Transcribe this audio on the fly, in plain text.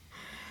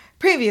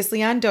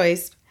Previously on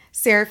Doist,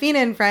 Seraphina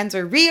and friends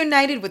are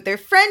reunited with their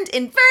friend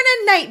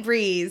Inverna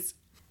Nightbreeze.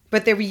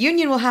 But their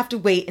reunion will have to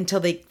wait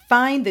until they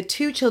find the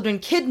two children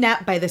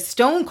kidnapped by the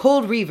Stone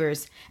Cold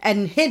Reavers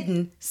and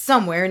hidden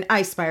somewhere in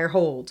Icespire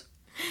Hold.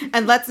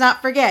 And let's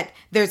not forget,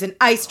 there's an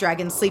ice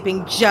dragon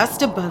sleeping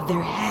just above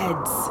their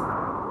heads.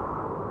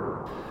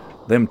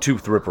 Them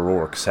Tooth Ripper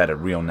orcs had it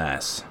real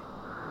nice.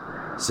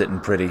 Sitting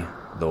pretty,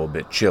 though a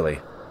bit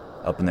chilly,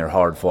 up in their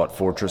hard-fought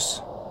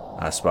fortress,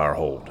 Icespire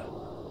Hold.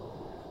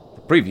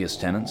 The previous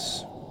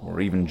tenants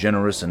were even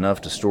generous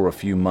enough to store a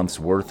few months'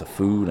 worth of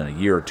food and a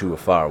year or two of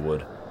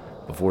firewood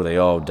before they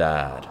all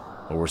died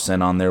or were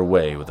sent on their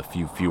way with a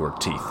few fewer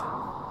teeth.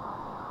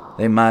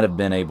 They might have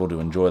been able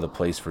to enjoy the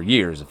place for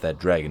years if that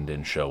dragon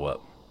didn't show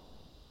up.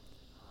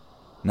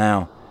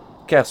 Now,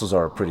 castles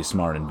are a pretty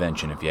smart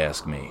invention if you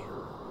ask me.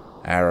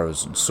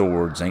 Arrows and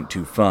swords ain't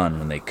too fun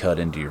when they cut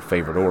into your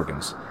favorite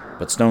organs,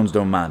 but stones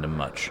don't mind 'em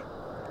much.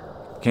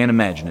 Can't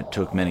imagine it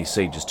took many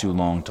sages too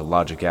long to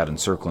logic out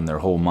encircling their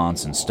whole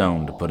manse in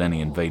stone to put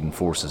any invading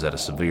forces at a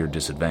severe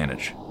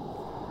disadvantage.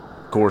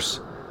 Of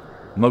course,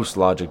 most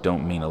logic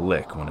don't mean a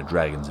lick when a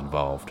dragon's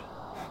involved.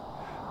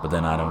 But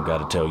then I don't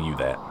gotta tell you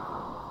that.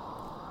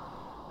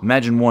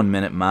 Imagine 1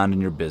 minute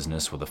minding your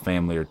business with a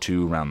family or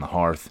two around the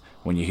hearth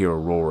when you hear a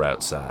roar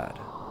outside.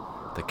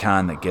 The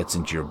kind that gets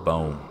into your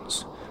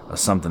bones, or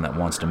something that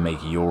wants to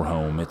make your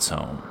home its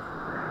home.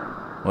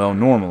 Well,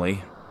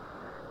 normally,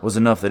 it was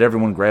enough that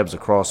everyone grabs a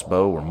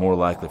crossbow, or more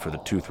likely for the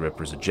Tooth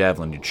Rippers, a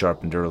javelin you'd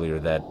sharpened earlier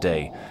that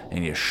day,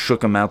 and you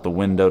shook 'em out the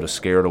window to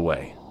scare it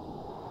away.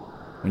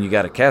 When you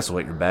got a castle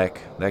at your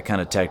back, that kind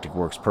of tactic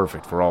works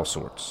perfect for all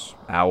sorts.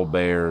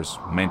 Owlbears,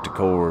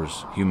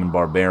 manticores, human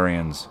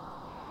barbarians.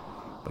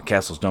 But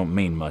castles don't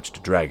mean much to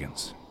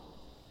dragons.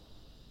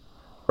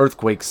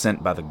 Earthquakes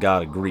sent by the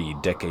god of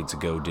greed decades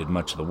ago did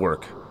much of the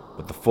work,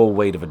 but the full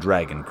weight of a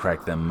dragon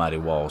cracked them mighty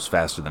walls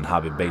faster than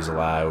Hobby Basil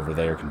Eye over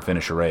there can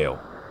finish her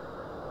ale.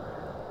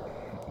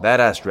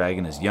 That ice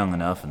dragon is young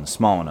enough and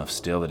small enough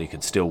still that he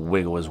could still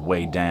wiggle his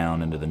way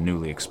down into the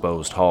newly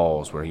exposed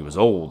halls where he was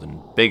old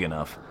and big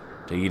enough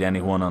to eat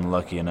anyone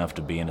unlucky enough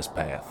to be in his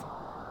path.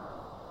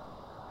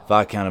 If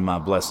I counted my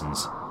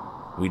blessings,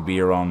 we'd be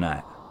here all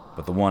night,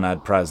 but the one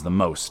I'd prize the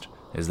most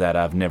is that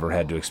I've never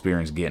had to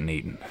experience getting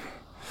eaten.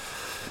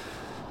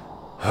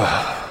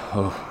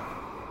 Oh,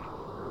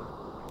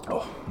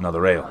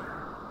 another ale.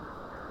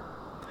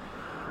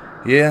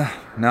 Yeah,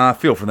 now I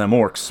feel for them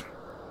orcs.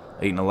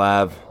 Eaten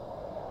alive,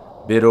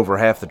 bit over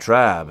half the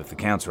tribe, if the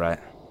count's right.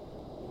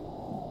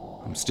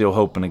 I'm still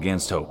hoping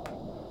against hope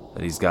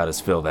that he's got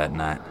his fill that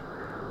night.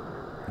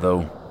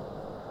 Though,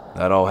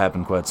 that all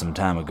happened quite some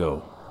time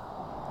ago,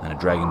 and a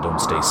dragon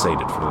don't stay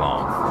sated for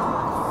long.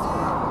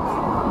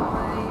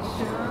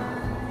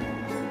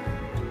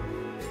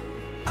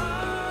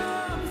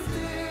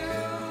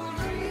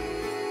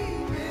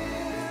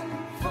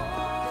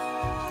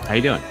 How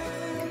you doing?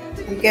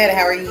 I'm good,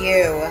 how are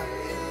you?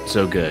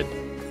 So good.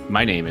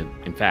 My name,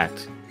 in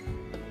fact,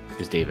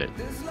 is David.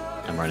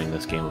 I'm running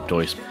this game of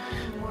Doist.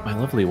 My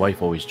lovely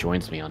wife always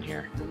joins me on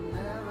here.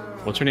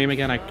 What's her name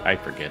again? I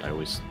forget.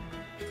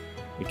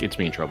 It gets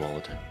me in trouble all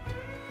the time.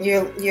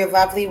 Your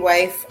lovely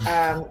wife,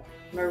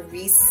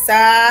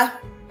 Marisa.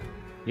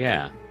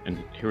 Yeah, and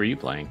who are you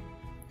playing?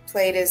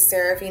 Played as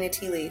Seraphina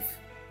Tealeaf.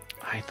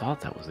 I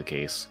thought that was the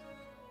case.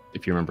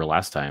 If you remember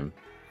last time,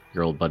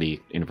 your old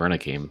buddy Inverna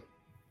came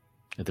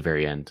at the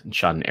very end and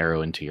shot an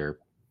arrow into your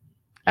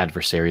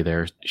adversary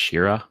there,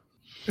 Shira.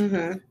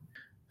 Mm-hmm.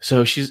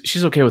 So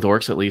she's okay with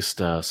orcs, at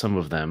least some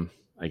of them.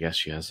 I guess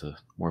she has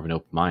more of an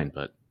open mind,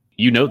 but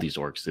you know these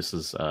orcs. This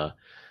is...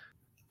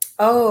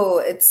 Oh,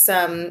 it's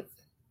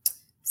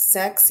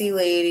sexy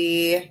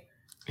lady,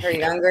 her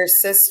younger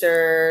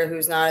sister,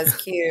 who's not as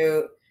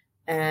cute,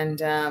 and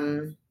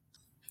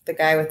the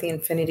guy with the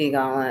Infinity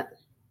Gauntlet.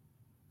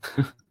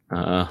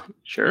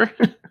 Sure.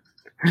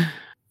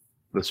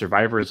 The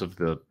survivors of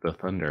the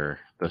Thunder,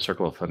 the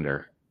Circle of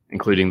Thunder,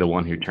 including the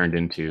one who turned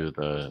into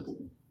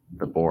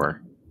the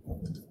boar.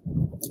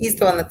 He's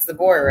the one that's the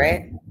boar,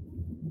 right?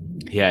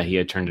 Yeah, he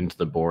had turned into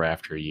the boar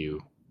after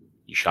you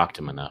shocked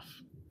him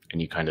enough, and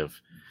you kind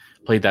of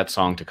played that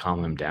song to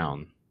calm him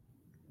down.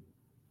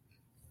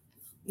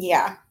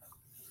 Yeah.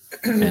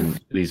 And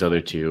these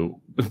other two,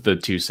 the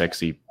two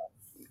sexy,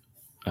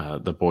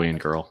 the boy and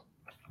girl,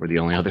 were the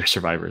only other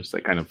survivors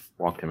that kind of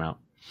walked him out.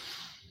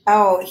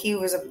 Oh, he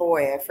was a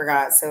boy. I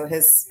forgot. So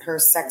her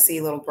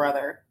sexy little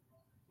brother.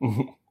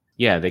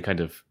 Yeah, they kind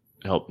of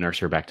helped nurse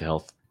her back to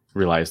health.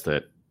 Realized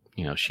that,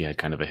 she had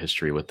kind of a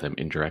history with them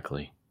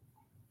indirectly.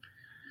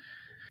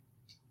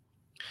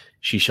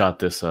 She shot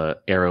this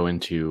arrow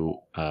into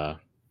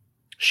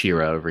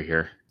Shira over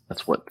here.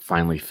 That's what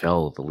finally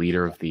fell the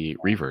leader of the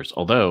Reavers.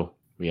 Although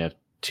we have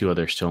two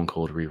other Stone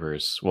Cold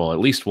Reavers. Well, at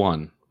least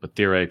one, but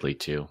theoretically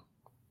two.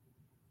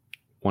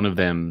 One of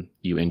them,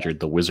 you injured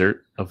the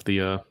wizard of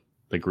the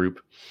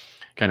group.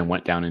 Kind of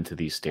went down into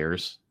these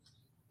stairs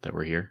that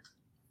were here.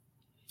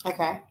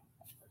 Okay.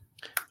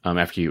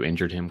 After you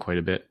injured him quite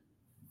a bit.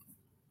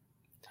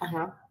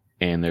 Uh-huh.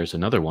 And there's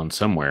another one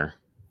somewhere.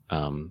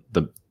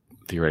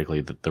 The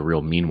theoretically the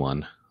real mean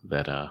one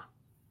that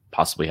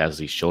possibly has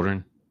these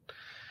children.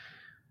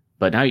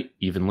 But now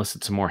you've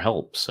enlisted some more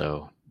help,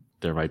 so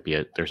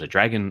there's a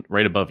dragon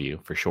right above you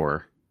for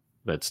sure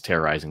that's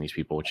terrorizing these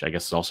people, which I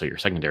guess is also your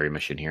secondary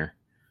mission here.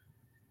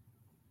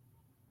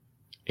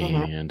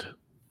 Mhm. And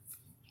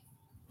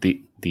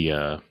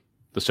the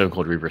Stone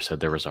Cold Reaver said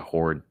there was a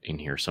horde in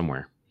here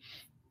somewhere.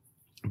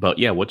 But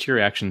yeah, what's your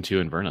reaction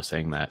to Inverna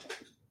saying that?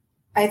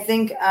 I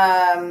think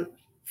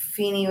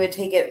Feeny would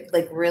take it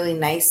like really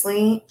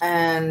nicely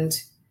and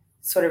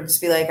sort of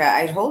just be like,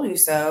 I told you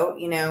so,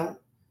 you know,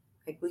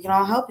 like we can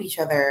all help each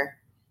other.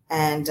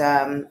 And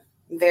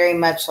very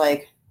much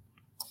like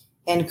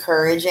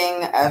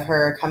encouraging of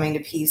her coming to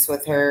peace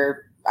with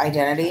her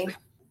identity.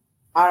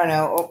 I don't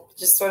know,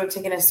 just sort of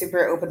taking a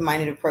super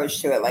open-minded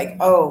approach to it. Like,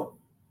 oh,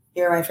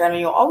 you're my friend and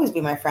you'll always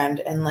be my friend.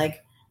 And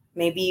like,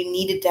 maybe you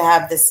needed to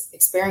have this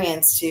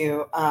experience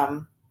to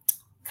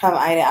come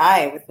eye to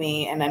eye with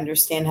me and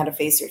understand how to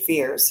face your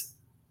fears.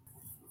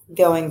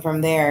 Going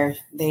from there,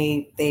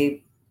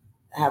 they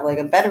have like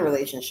a better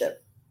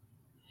relationship.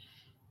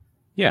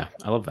 Yeah,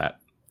 I love that.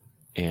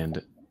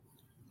 And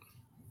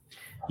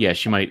yeah,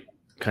 she might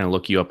kind of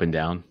look you up and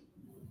down.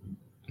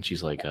 And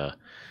she's like,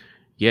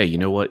 yeah, you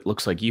know what?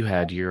 Looks like you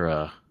had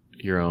your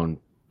own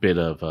bit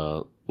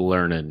of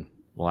learning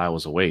while I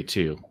was away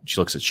too. She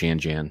looks at Shan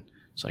Jan.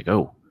 It's like,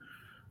 oh,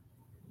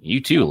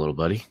 you too, little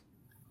buddy.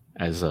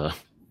 As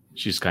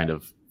she's kind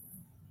of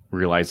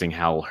realizing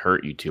how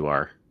hurt you two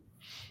are.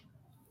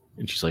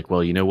 And she's like,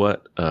 well, you know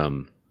what?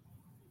 I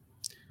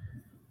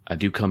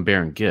do come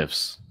bearing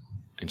gifts.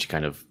 And she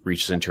kind of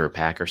reaches into her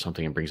pack or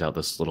something and brings out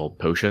this little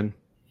potion.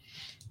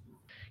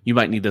 You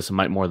might need this a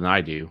mite more than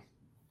I do,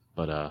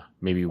 but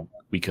maybe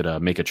we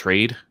could make a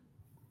trade.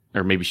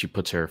 Or maybe she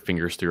puts her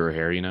fingers through her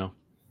hair, you know?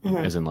 Mm-hmm.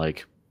 As in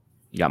like,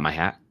 you got my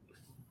hat?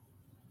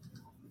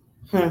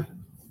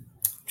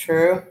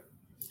 True.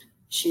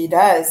 She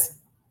does.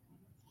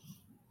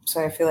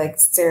 So I feel like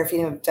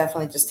Seraphina would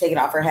definitely just take it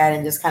off her head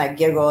and just kind of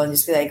giggle and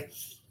just be like,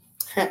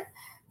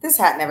 this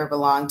hat never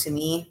belonged to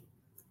me.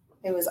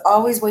 It was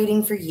always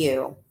waiting for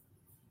you.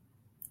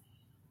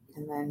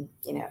 And then,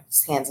 you know,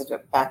 just hands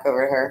it back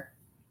over to her.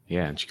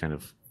 Yeah, and she kind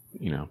of,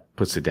 you know,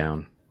 puts it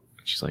down.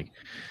 She's like,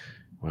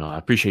 well, I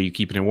appreciate you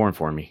keeping it warm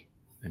for me.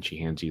 And she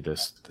hands you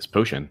this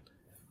potion.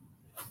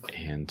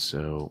 And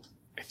so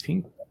I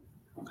think,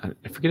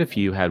 I forget if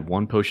you had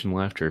one potion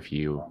left or if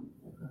you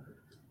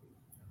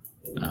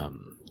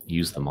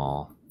used them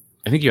all.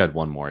 I think you had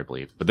one more, I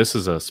believe. But this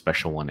is a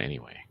special one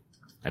anyway.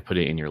 I put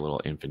it in your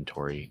little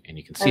inventory and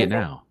you can see it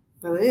now.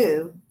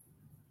 Ooh.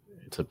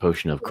 It's a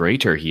potion of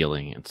greater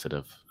healing instead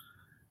of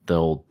the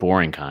old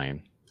boring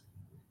kind.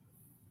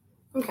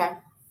 Okay.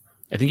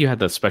 I think you had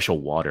the special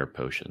water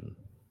potion,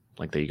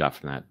 like that you got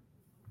from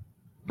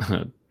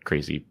that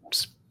crazy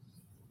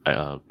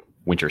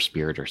winter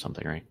spirit or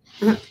something, right?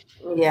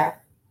 Yeah.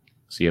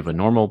 So you have a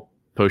normal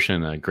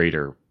potion and a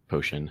greater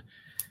potion.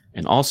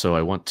 And also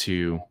I want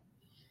to...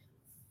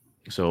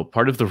 So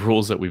part of the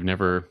rules that we've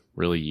never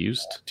really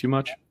used too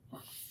much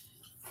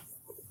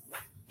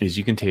is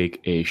you can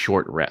take a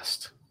short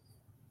rest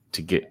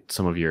to get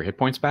some of your hit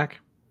points back.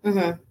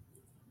 Mm-hmm.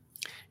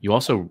 You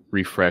also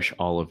refresh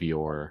all of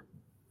your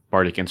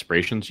bardic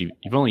inspirations.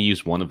 You've only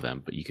used one of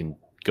them, but you can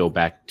go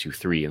back to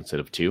 3 instead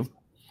of 2.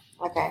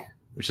 Okay.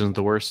 Which isn't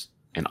the worst.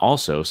 And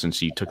also,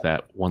 since you took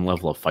that one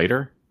level of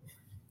fighter,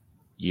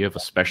 you have a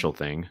special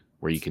thing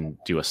where you can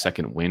do a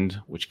second wind,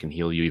 which can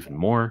heal you even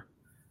more.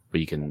 But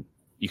you can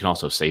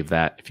also save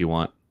that if you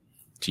want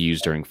to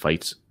use during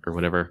fights or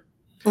whatever.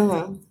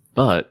 Mm-hmm.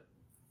 But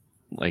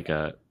like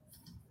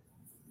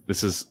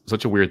this is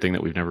such a weird thing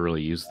that we've never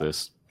really used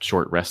this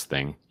short rest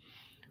thing.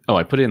 Oh,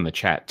 I put it in the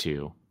chat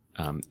too.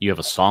 You have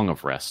a song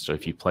of rest. So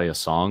if you play a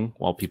song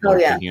while people are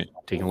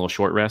taking a little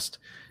short rest,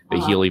 they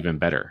heal even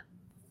better.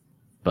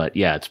 But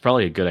yeah, it's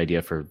probably a good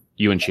idea for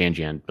you and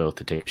Shanjan both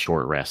to take a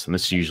short rest. And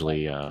this is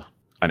usually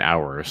an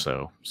hour or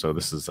so. So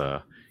this is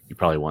you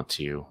probably want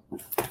to,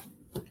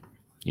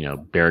 you know,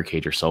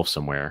 barricade yourself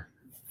somewhere.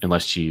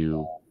 Unless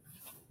you're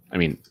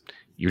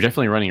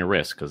definitely running a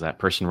risk because that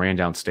person ran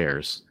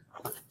downstairs.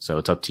 So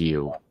it's up to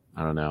you.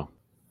 I don't know.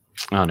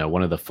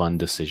 One of the fun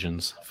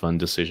decisions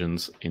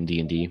in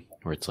D&D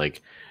where it's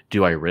like,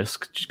 do I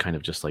risk just kind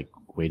of just like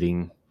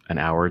waiting an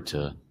hour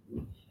to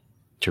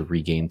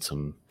regain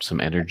some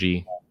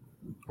energy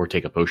or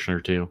take a potion or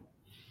two?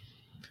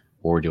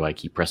 Or do I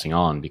keep pressing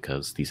on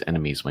because these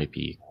enemies might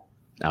be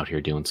out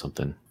here doing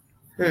something?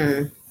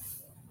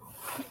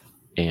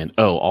 And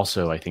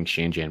also I think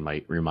Shanjan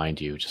might remind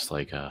you just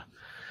like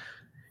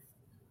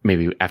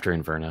maybe after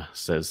Inverna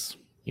says,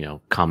 you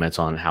know, comments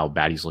on how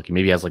bad he's looking.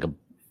 Maybe he has like a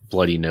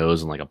bloody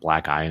nose and like a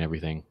black eye and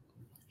everything.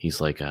 He's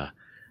like,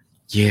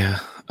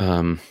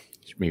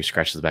 maybe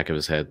scratches the back of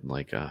his head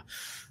like, I've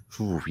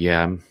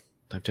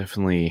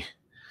definitely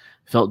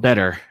felt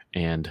better.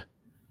 And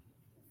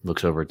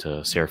looks over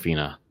to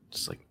Seraphina.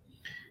 Just like,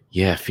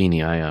 yeah,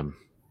 Feeny, I don't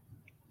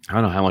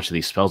know how much of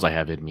these spells I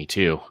have in me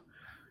too.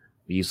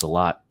 We used a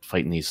lot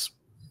fighting these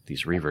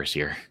reavers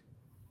here.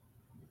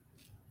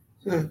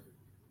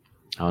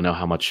 I don't know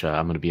how much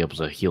I'm going to be able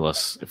to heal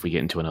us if we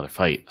get into another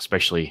fight.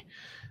 Especially,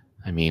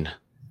 I mean,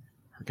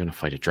 we're going to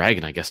fight a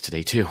dragon, I guess,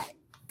 today too.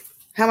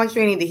 How much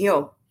do I need to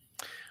heal?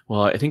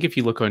 Well, I think if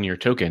you look on your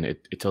token,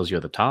 it tells you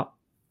at the top.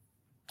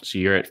 So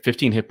you're at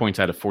 15 hit points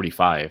out of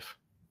 45,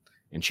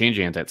 and Change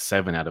Hand's at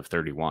 7 out of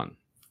 31.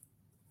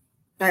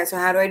 All right, so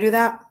how do I do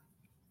that?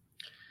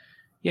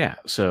 Yeah,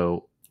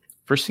 so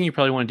first thing you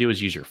probably want to do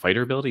is use your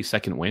fighter ability,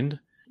 Second Wind.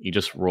 You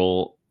just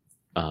roll,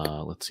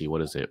 let's see,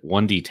 what is it?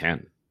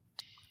 1d10.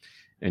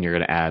 And you're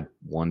going to add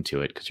 1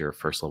 to it because you're a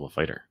first level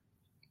fighter.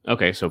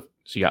 Okay, so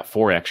you got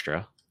 4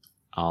 extra.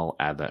 I'll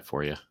add that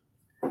for you.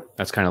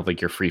 That's kind of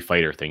like your free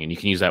fighter thing, and you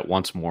can use that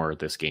once more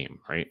this game,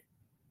 right?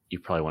 You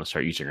probably want to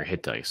start using your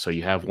hit dice. So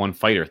you have 1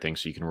 fighter thing,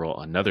 so you can roll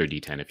another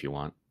d10 if you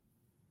want.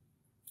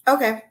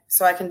 Okay,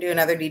 so I can do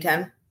another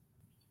d10.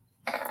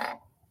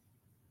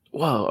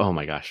 Whoa, oh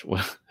my gosh,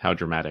 how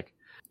dramatic.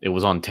 It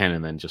was on 10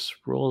 and then just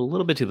roll a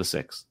little bit to the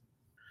 6.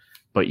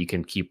 But you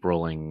can keep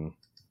rolling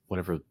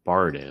whatever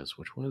Bard is.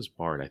 Which one is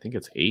Bard? I think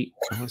it's 8.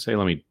 I want to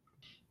say,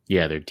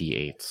 yeah, they're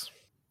d8s.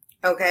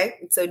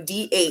 Okay, so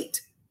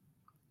d8.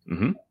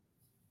 Mm-hmm.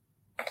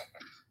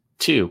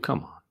 2,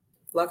 come on.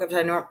 Luck of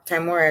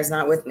Timora is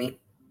not with me.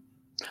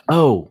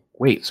 Oh,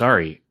 wait,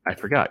 sorry. I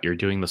forgot. You're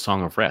doing the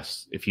Song of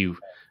Rest.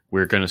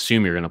 We're going to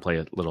assume you're going to play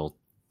a little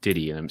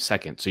ditty in a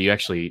second. So you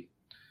actually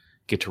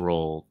get to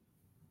roll.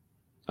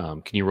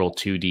 Can you roll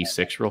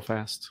 2d6 real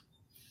fast?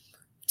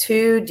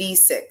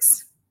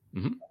 2d6.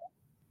 Mm-hmm.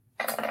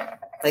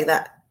 Like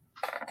that.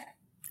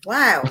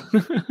 Wow.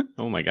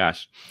 Oh my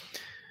gosh.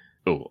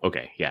 Oh,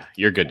 okay. Yeah,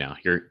 you're good now.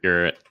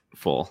 You're at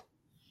full.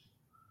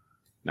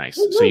 Nice.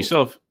 Woo-hoo. So you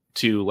still have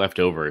 2 left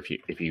over if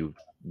you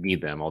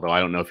need them. Although I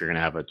don't know if you're going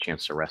to have a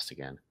chance to rest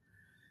again.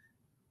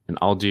 And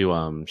I'll do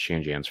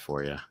Shanjan's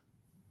for you.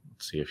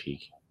 Let's see if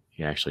he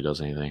actually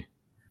does anything.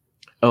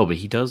 Oh, but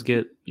he does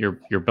get your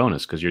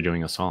bonus because you're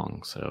doing a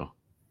song. So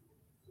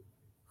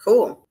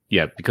cool.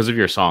 Yeah, because of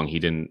your song, he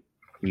didn't.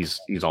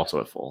 He's also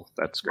at full.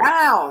 That's great.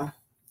 Wow.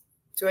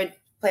 Do I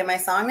play my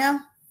song now?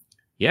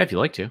 Yeah, if you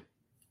like to.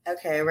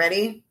 Okay,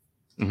 ready?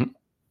 Mm-hmm.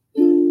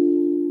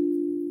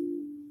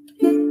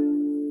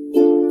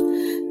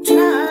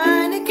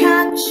 Trying to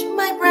catch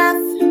my breath.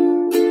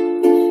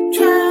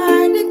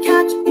 Trying to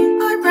catch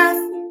our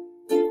breath.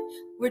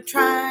 We're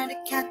trying to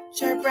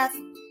catch our breath.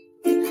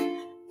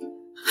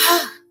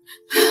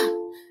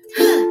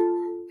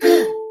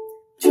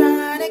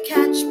 Trying to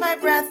catch my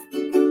breath.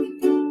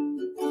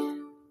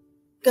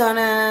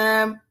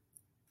 Gonna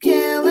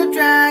kill a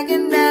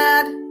dragon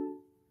mad.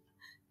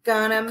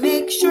 Gonna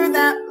make sure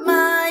that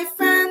my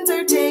friends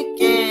are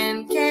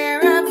taken care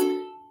of.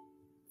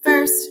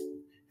 First,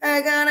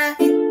 I gotta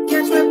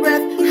catch my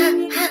breath.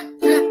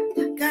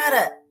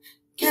 Gotta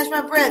catch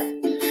my breath.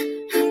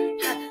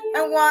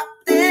 I want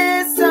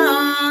this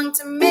song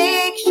to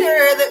make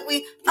sure that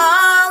we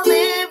all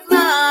live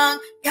long.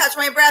 Catch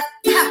my breath.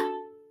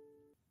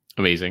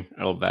 Amazing.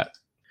 I love that.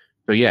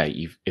 So yeah,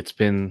 it's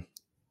been,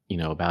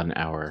 about an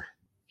hour.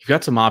 You've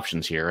got some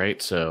options here,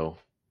 right? So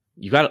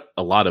you've got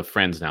a lot of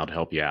friends now to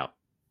help you out.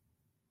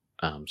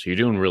 So you're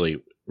doing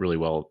really, really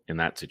well in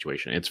that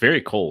situation. It's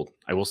very cold.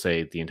 I will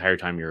say the entire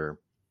time you're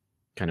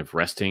kind of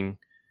resting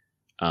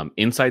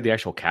inside the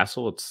actual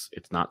castle, it's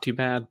not too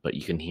bad, but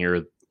you can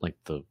hear like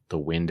the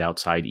wind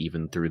outside,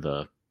 even through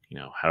the,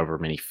 however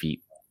many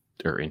feet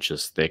or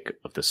inches thick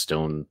of the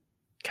stone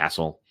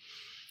castle.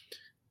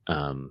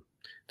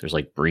 There's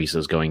like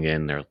breezes going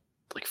in. They're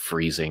like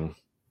freezing.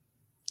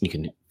 You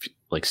can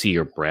like see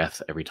your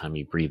breath every time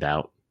you breathe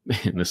out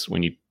in this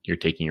when you're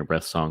taking your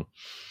breath song.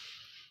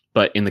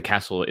 But in the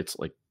castle, it's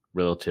like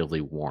relatively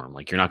warm.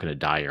 Like you're not going to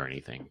die or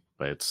anything.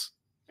 But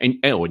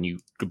when you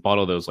bought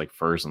all those like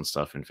furs and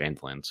stuff in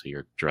Phantomland, so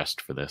you're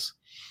dressed for this.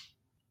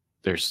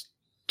 There's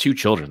 2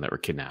 children that were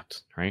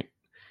kidnapped, right?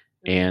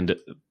 And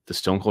the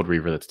Stone Cold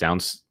Reaver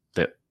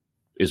that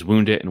is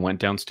wounded and went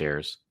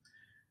downstairs.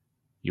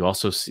 You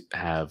also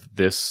have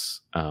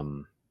this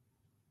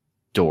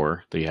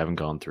door that you haven't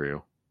gone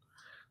through.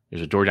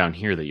 There's a door down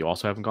here that you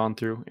also haven't gone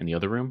through in the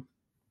other room,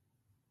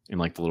 in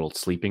like the little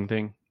sleeping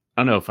thing.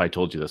 I don't know if I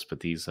told you this, but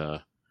these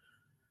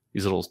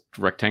little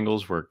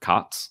rectangles were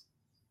cots.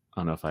 I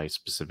don't know if I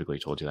specifically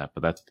told you that,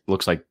 but that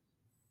looks like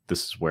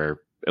this is where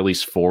at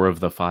least 4 of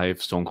the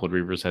 5 Stone Cold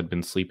Reavers had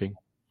been sleeping.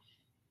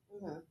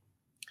 Mm-hmm.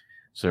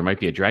 So there might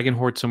be a dragon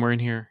horde somewhere in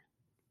here.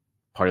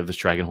 Part of this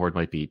dragon horde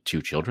might be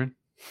 2 children.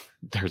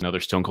 There's another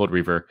Stone Cold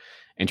Reaver.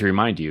 And to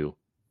remind you,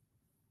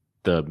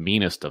 the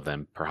meanest of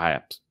them,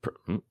 perhaps,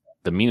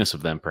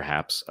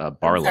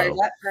 Barlow. Sorry,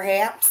 what?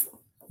 Perhaps?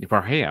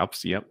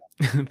 Perhaps, yep.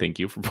 Thank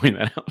you for pointing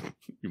that out,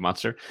 you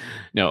monster.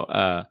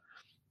 No,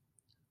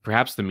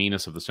 perhaps the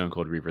meanest of the Stone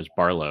Cold Reavers,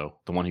 Barlow,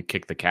 the one who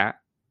kicked the cat,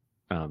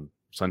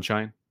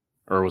 Sunshine,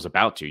 or was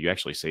about to. You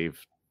actually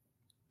saved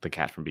the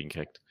cat from being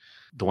kicked.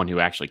 The one who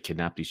actually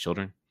kidnapped these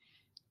children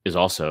is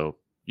also,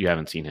 you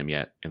haven't seen him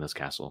yet in this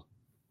castle.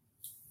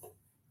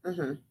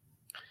 Mm-hmm.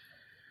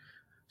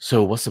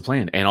 So what's the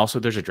plan? And also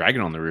there's a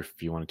dragon on the roof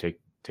if you want to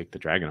take the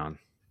dragon on.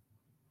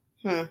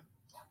 A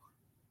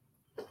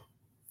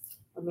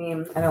I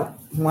mean, I don't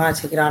want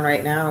to take it on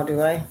right now,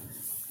 do I?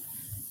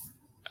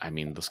 I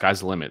mean, the sky's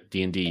the limit.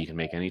 D&D, you can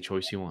make any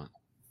choice you want.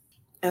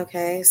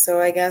 Okay,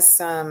 so I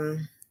guess Oh,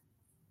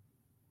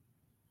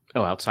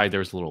 outside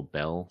there's a little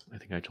bell. I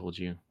think I told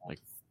you, like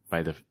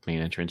by the main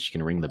entrance, you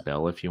can ring the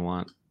bell if you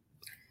want.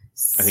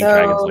 I think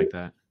dragons like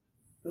that.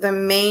 The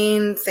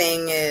main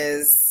thing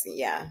is,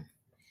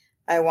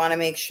 I want to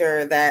make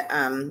sure that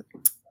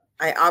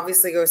I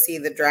obviously go see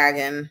the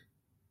dragon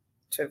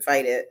to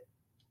fight it.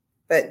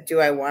 But do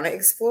I want to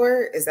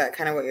explore? Is that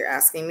kind of what you're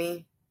asking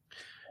me?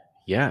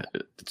 Yeah,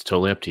 it's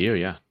totally up to you.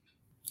 Yeah.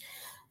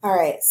 All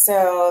right.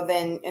 So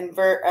then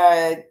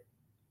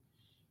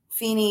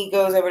Feeny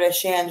goes over to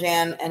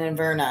Shanjan and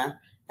Inverna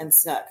and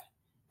Snook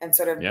and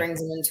sort of brings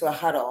them into a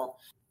huddle.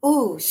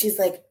 Ooh, she's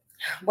like,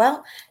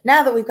 well,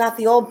 now that we've got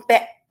the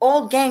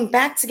old gang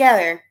back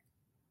together,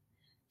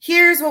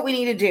 here's what we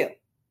need to do.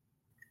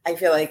 I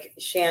feel like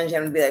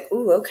Shanjan would be like,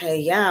 ooh, okay,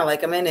 yeah,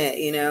 like I'm in it,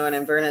 and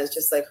Inverna is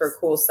just like her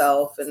cool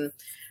self. And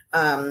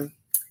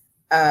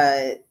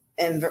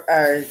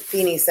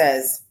Feeny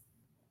says,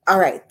 all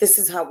right, this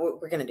is how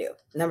we're going to do.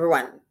 Number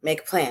 1,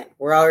 make a plan.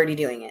 We're already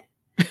doing it.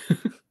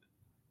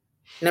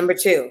 Number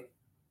 2,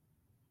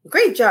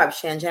 great job,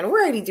 Shanjan.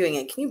 We're already doing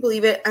it. Can you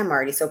believe it? I'm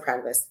already so proud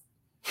of us.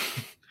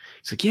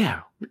 He's like, yeah,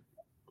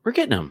 we're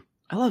getting them.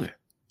 I love it.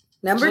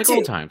 Number 2.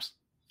 Old times.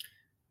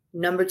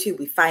 Number 2,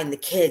 we find the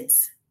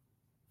kids.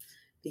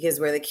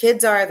 Because where the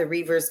kids are, the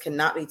Reavers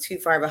cannot be too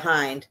far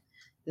behind.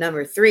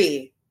 Number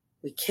 3,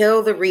 we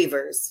kill the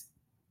Reavers.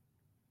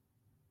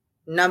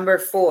 Number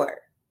 4,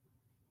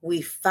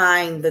 we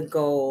find the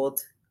gold.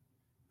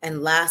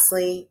 And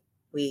lastly,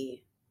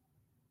 we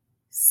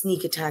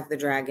sneak attack the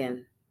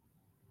dragon.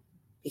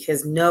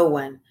 Because no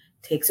one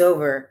takes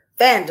over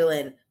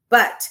Phandalin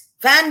but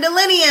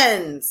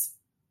Phandalinians.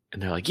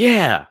 And they're like,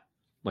 yeah.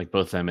 Like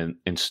both them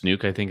and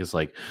Snook, I think, is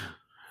like,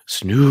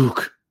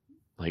 Snook.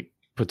 Like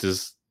puts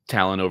his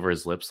talon over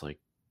his lips, like,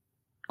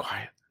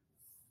 quiet.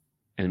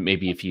 And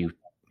maybe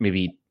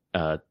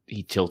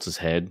he tilts his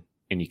head,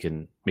 and you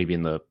can, maybe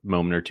in the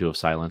moment or two of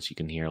silence, you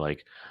can hear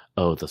like,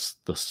 oh, the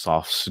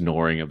soft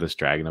snoring of this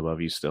dragon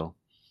above you still.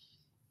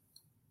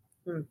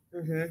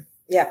 Mm-hmm.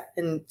 Yeah.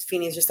 And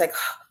Feeny's just like,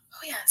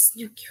 oh yeah,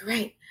 Snook, you're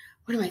right.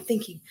 What am I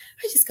thinking?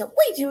 I just got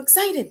way too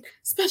excited,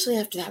 especially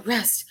after that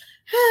rest.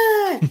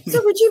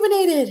 So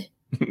rejuvenated.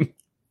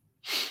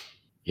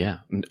 Yeah.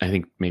 I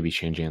think maybe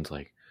Shanjan's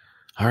like,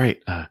 all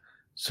right,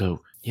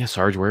 so yeah,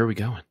 Sarge, where are we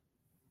going?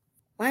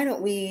 Why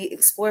don't we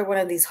explore one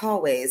of these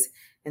hallways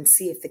and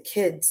see if the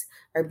kids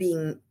are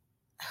being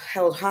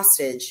held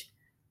hostage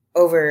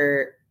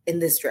over in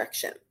this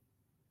direction?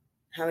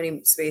 How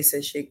many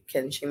spaces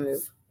can she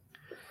move?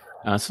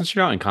 Since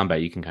you're not in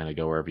combat, you can kind of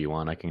go wherever you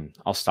want.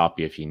 I'll stop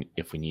you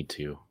if we need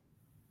to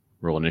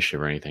roll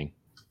initiative or anything.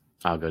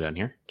 I'll go down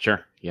here.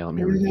 Sure. Yeah, let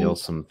me reveal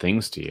some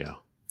things to you.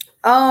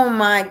 Oh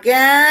my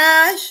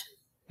gosh.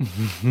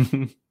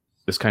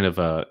 This kind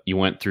of you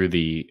went through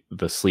the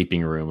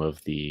sleeping room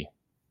of the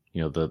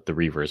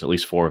Reavers, at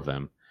least 4 of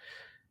them,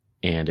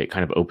 and it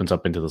kind of opens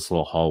up into this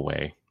little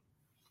hallway,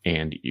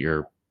 and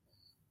you're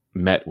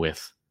met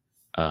with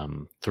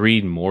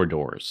 3 more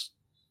doors.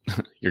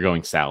 You're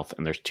going south,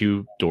 and there's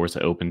 2 doors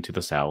that open to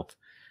the south,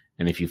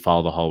 and if you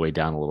follow the hallway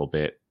down a little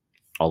bit,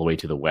 all the way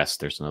to the west,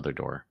 there's another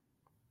door.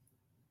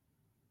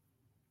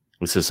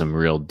 This is some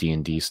real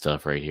D&D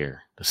stuff right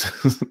here. This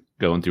is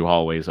going through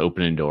hallways,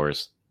 opening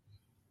doors.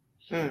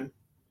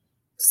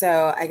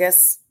 So I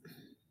guess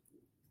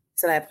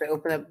I have to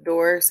open up the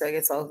door. So I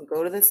guess I'll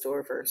go to this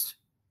door first.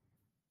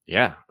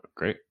 Yeah,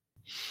 great.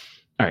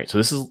 All right, so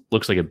this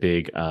looks like a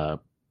big,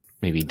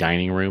 maybe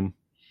dining room.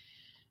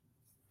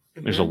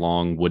 Mm-hmm. There's a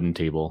long wooden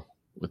table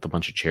with a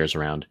bunch of chairs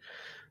around.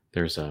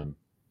 There's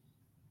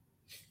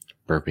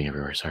burping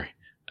everywhere. Sorry.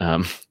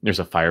 There's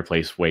a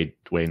fireplace way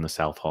in the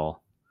south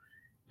hall,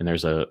 and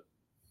there's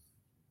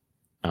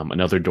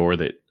another door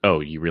that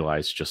you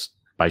realize just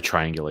by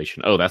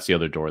triangulation. Oh, that's the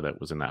other door that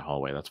was in that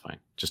hallway. That's fine.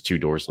 Just 2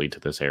 doors lead to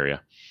this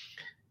area.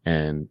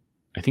 And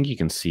I think you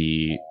can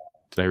see,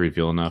 did I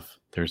reveal enough?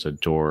 There's a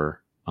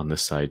door on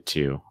this side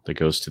too that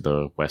goes to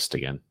the west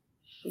again.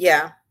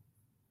 Yeah.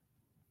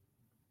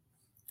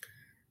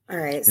 All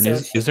right. And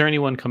is there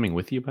anyone coming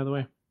with you, by the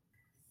way?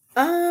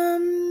 Are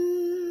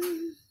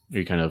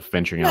you kind of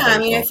venturing out? Yeah, I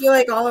mean, I feel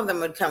like all of them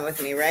would come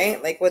with me,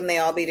 right? Like, wouldn't they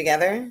all be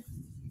together?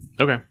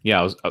 Okay.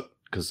 Yeah, I was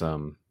because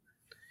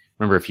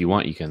remember, if you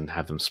want, you can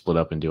have them split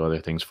up and do other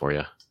things for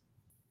you.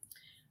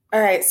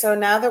 All right. So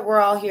now that we're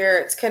all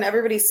here, can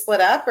everybody split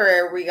up, or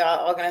are we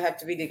all going to have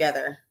to be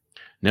together?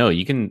 No,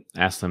 you can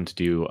ask them to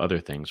do other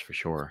things for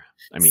sure.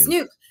 I mean,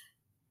 Snoop.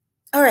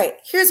 All right.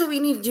 Here's what we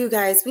need to do,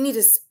 guys. We need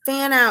to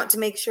fan out to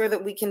make sure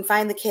that we can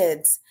find the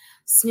kids.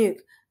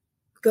 Snoop,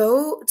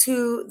 go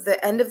to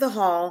the end of the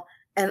hall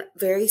and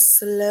very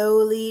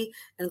slowly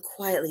and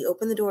quietly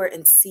open the door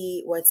and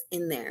see what's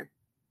in there.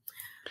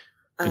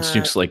 And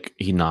Snoop's like,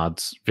 he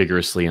nods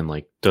vigorously and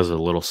like does a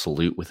little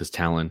salute with his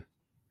talon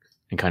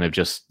and kind of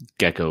just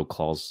gecko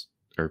crawls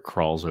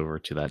over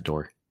to that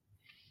door.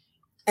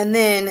 And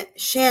then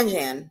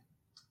Shanjan,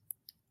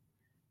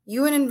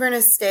 You and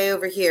Inverna stay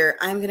over here.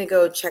 I'm going to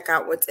go check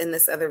out what's in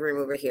this other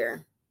room over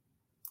here.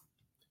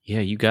 Yeah,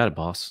 you got it,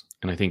 boss.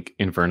 And I think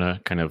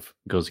Inverna kind of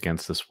goes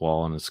against this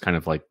wall and is kind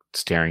of like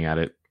staring at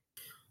it.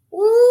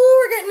 Ooh,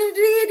 we're getting into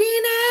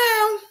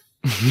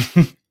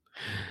D&D now.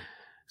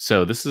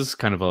 So this is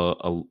kind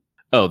of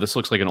this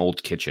looks like an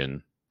old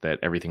kitchen that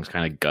everything's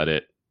kind of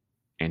gutted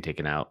and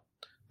taken out.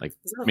 Like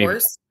Is that a maybe,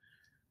 horse?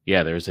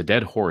 yeah, there's a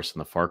dead horse in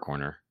the far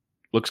corner.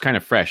 Looks kind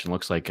of fresh and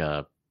looks like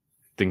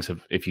things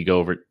have. If you go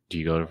over, do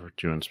you go over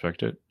to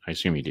inspect it? I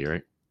assume you do,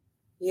 right?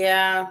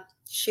 Yeah,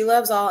 she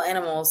loves all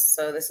animals,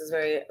 so this is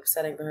very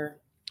upsetting for her.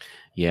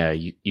 Yeah,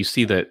 you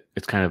see that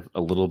it's kind of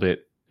a little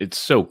bit. It's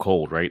so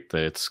cold, right?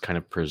 That it's kind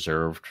of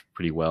preserved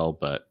pretty well,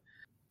 but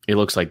it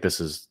looks like this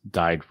has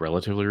died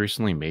relatively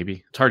recently.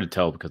 Maybe it's hard to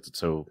tell because it's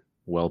so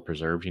well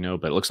preserved,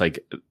 But it looks like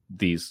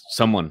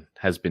someone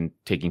has been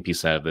taking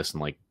pieces out of this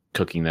and like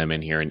cooking them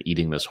in here and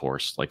eating this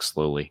horse like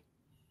slowly.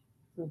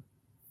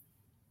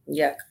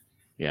 Yuck.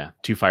 Yeah,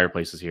 2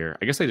 fireplaces here.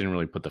 I guess they didn't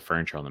really put the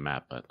furniture on the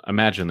map, but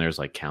imagine there's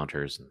like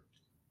counters and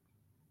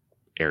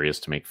areas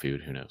to make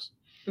food. Who knows?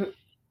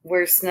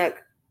 Where's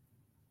Snook?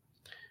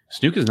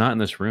 Snook is not in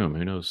this room.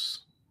 Who knows?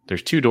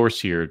 There's 2 doors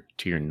to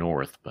your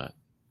north, but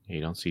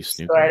you don't see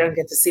Snook. So I don't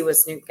get to see what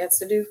Snook gets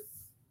to do?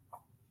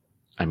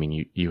 I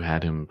mean, you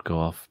had him go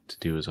off to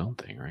do his own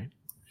thing, right?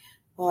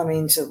 Well, I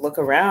mean, to look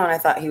around. I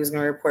thought he was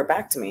going to report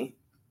back to me.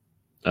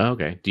 Oh,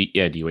 okay. Do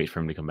you wait for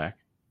him to come back?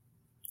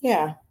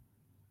 Yeah.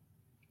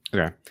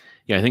 Okay.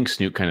 Yeah, I think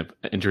Snook kind of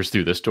enters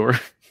through this door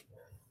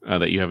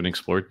that you haven't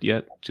explored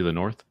yet to the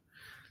north.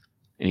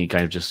 And he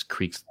kind of just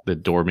creaks, the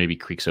door maybe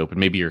creaks open.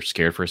 Maybe you're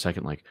scared for a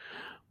second, like,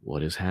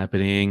 what is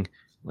happening?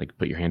 Like,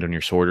 put your hand on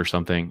your sword or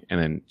something. And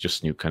then just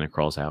Snook kind of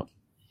crawls out.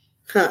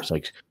 Huh. It's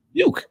like,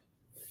 Snook.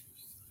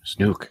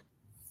 Snook.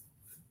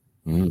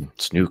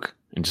 Snook.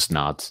 And just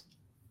nods.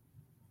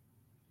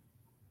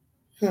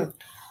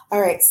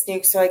 All right,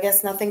 Snook. So I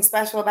guess nothing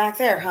special back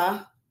there,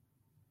 huh?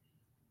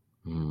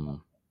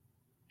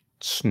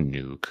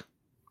 Snook.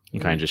 He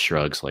kind of just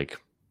shrugs, like,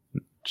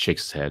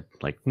 shakes his head,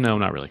 like, no,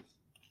 not really.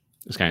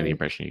 It's kind of the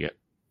impression you get.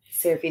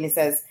 Seraphina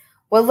says,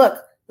 well,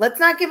 look, let's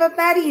not give up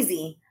that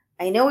easy.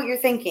 I know what you're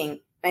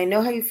thinking. I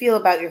know how you feel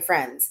about your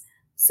friends.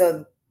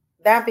 So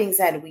that being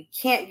said, we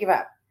can't give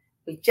up.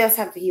 We just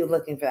have to keep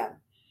looking for them.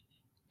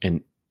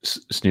 And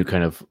Snook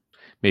kind of,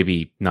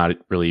 maybe not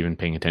really even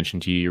paying attention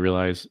to you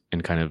realize,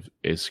 and kind of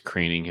is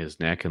craning his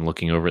neck and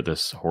looking over at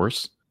this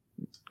horse,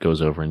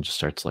 goes over and just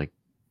starts, like,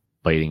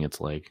 biting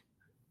its leg.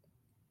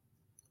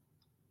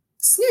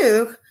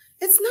 Snook,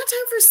 it's not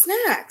time for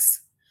snacks.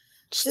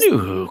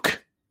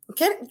 Snook!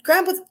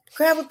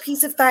 Grab a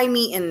piece of thigh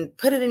meat and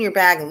put it in your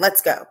bag and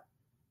let's go.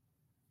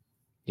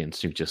 Yeah, and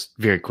Snook just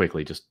very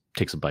quickly just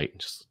takes a bite and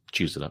just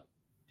chews it up.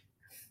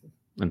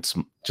 And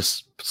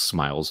just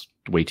smiles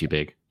way too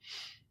big.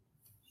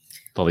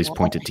 With all these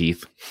pointed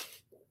teeth.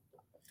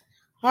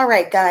 All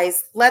right,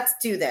 guys, let's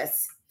do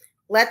this.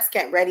 Let's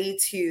get ready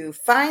to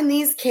find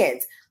these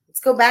kids. Let's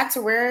go back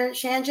to where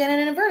Shan,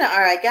 Janet, and Inverna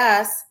are, I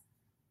guess.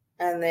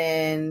 And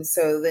then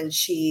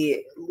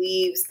she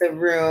leaves the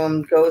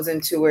room, goes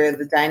into where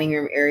the dining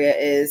room area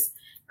is,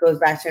 goes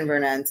back to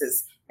Inverna and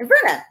says,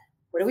 Inverna,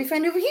 what do we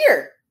find over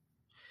here?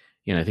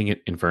 Yeah, and I think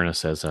Inverna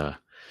says,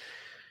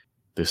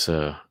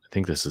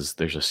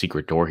 there's a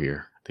secret door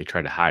here. They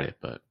tried to hide it,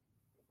 but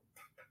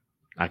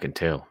I can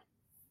tell.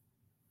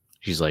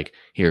 She's like,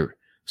 here,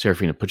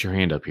 Seraphina, put your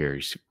hand up here.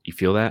 You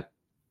feel that?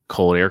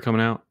 Cold air coming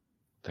out?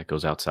 That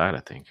goes outside, I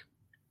think.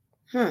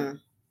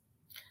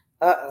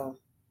 Uh-oh.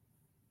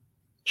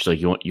 She's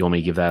like, you want me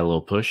to give that a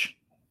little push?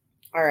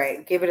 All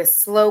right, give it a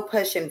slow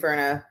push,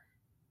 Inverna.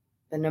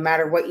 Then no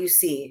matter what you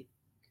see,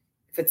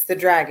 if it's the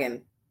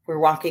dragon, we're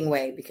walking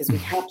away because we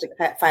have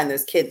to find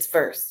those kids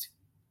first.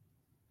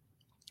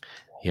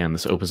 Yeah, and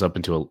this opens up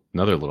into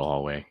another little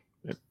hallway.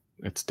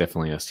 It's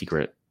definitely a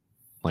secret,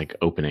 like,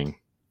 opening.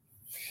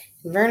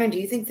 Inverna, do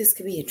you think this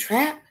could be a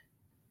trap?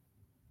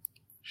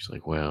 She's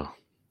like, well,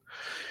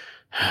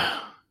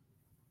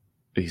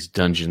 these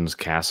dungeons,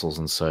 castles,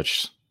 and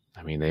such,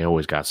 I mean, they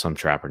always got some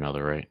trap or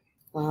another, right?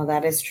 Well,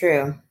 that is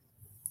true.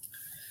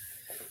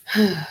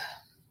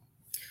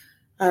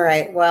 All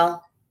right,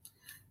 well,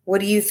 what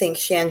do you think,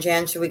 Shan?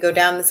 Should we go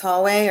down this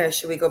hallway or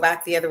should we go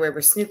back the other way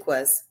where Snook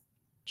was?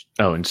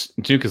 Oh, and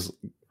Snook is,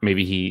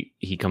 maybe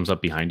he comes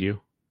up behind you,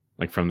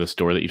 like from this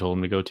door that you told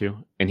him to go to,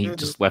 and he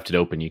just left it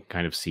open. You can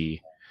kind of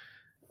see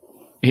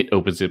it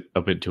opens it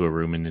up into a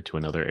room and into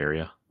another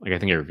area. Like, I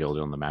think I revealed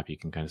it on the map. You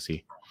can kind of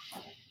see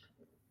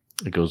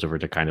it goes over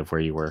to kind of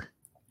where you were.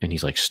 And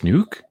he's like,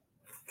 Snook?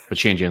 But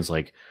Shan Jan's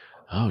like,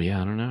 oh,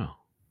 yeah, I don't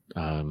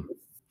know.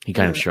 He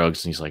kind of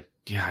shrugs and he's like,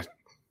 yeah,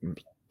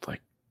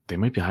 like, they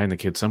might be hiding the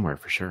kid somewhere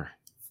for sure.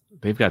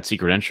 They've got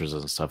secret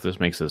entrances and stuff. This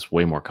makes this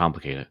way more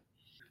complicated.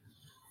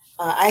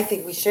 I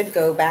think we should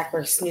go back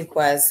where Snook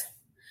was.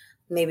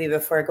 Maybe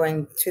before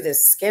going through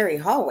this scary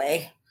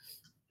hallway.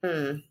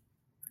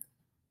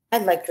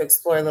 I'd like to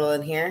explore a little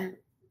in here.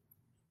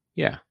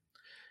 Yeah.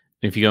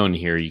 If you go in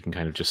here, you can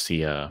kind of just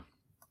see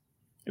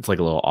it's like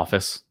a little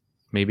office,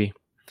 maybe.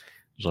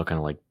 There's all kind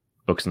of like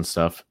books and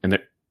stuff, and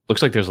there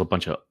looks like there's a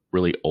bunch of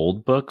really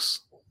old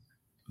books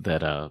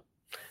that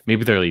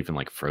maybe they're even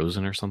like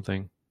frozen or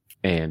something.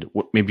 And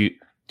maybe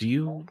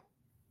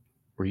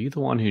were you the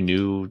one who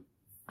knew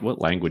what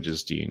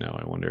languages do you know?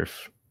 I wonder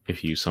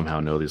if you somehow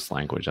know this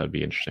language. That'd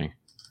be interesting.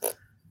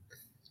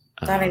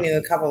 Thought I knew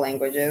a couple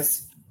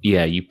languages.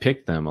 Yeah, you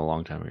picked them a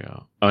long time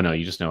ago. Oh no,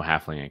 you just know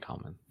Halfling and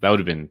Common. That would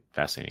have been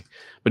fascinating.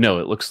 But no,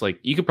 it looks like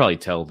you could probably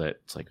tell that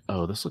it's like,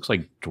 oh, this looks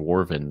like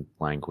Dwarven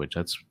language.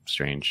 That's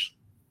strange.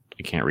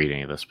 I can't read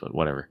any of this, but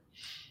whatever.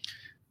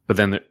 But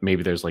then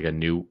maybe there's like a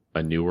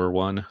newer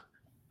one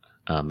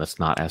that's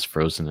not as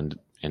frozen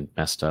and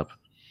messed up.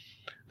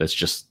 That's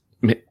just,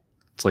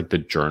 it's like the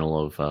journal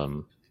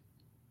of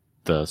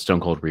the Stone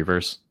Cold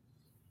Reavers.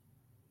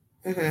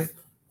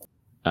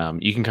 Mm-hmm.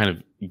 You can kind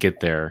of get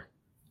there.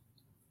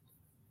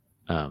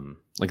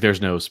 Like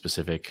there's no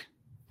specific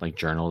like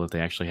journal that they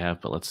actually have,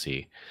 but let's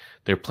see.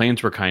 Their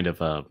plans were kind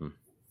of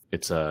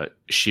it's a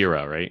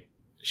Shira, right?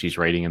 She's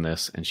writing in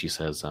this, and she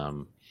says,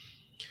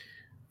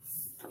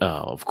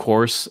 of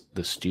course,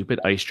 the stupid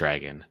ice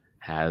dragon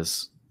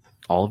has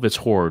all of its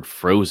horde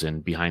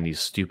frozen behind these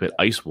stupid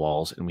ice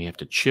walls, and we have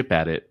to chip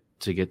at it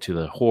to get to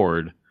the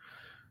horde.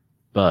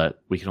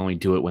 But we can only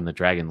do it when the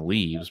dragon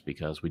leaves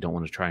because we don't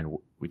want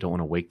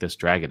to wake this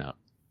dragon up.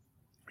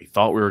 We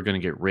thought we were going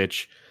to get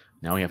rich.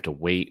 Now we have to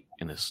wait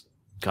in this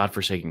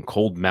godforsaken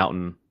cold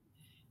mountain.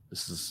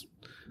 This is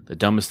the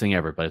dumbest thing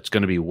ever, but it's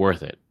going to be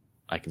worth it.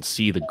 I can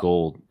see the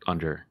gold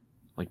under,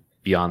 like,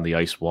 beyond the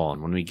ice wall.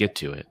 And when we get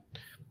to it,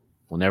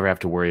 we'll never have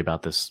to worry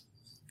about this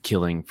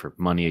killing for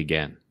money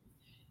again.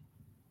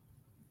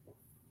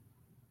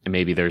 And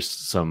maybe there's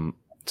some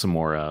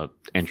more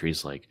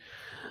entries like,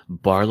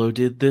 Barlow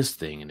did this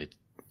thing, and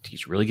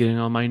he's really getting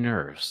on my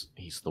nerves.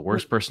 He's the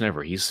worst person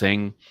ever. He's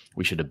saying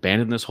we should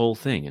abandon this whole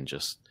thing and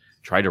just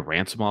try to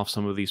ransom off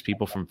some of these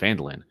people from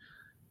Phandalin.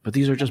 But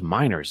these are just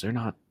miners. They're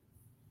not,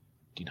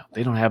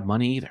 they don't have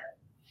money either.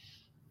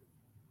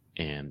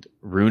 And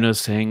Runa's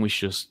saying we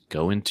should just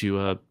go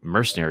into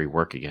mercenary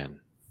work again.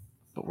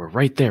 But we're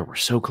right there. We're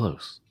so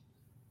close.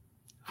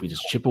 If we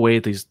just chip away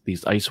at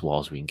these ice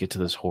walls, we can get to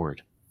this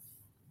horde.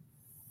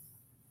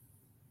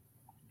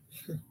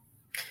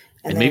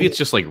 And maybe it's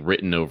just like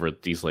written over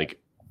these like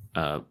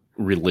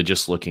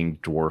religious looking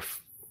dwarf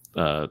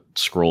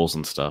scrolls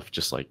and stuff.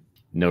 Just like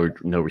no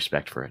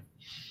respect for it.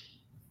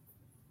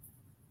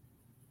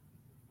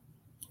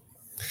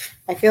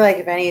 I feel like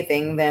if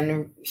anything,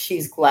 then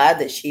she's glad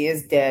that she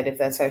is dead, if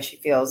that's how she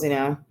feels,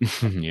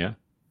 Yeah.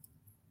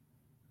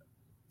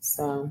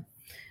 So,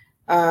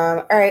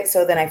 all right.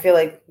 So then I feel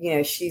like,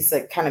 she's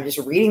like kind of just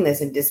reading this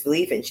in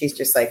disbelief, and she's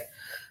just like,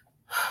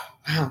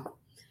 wow,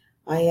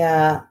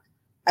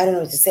 I don't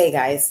know what to say,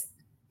 guys.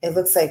 It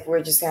looks like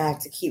we're just going to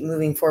have to keep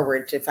moving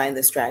forward to find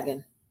this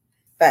dragon.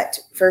 But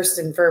first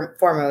and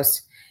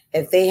foremost,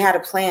 if they had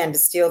a plan to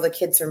steal the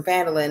kids from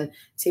Phandalin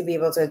to be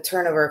able to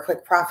turn over a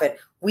quick profit,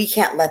 we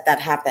can't let that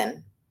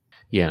happen.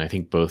 Yeah, and I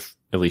think both,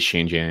 at least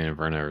Shane, Jan, and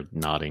Verna are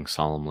nodding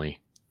solemnly.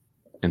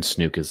 And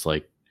Snook is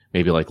like,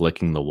 maybe like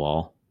licking the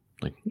wall.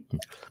 Like,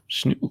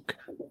 Snook.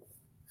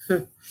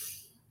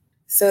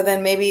 So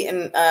then maybe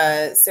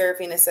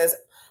Seraphina says,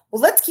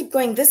 well, let's keep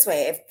going this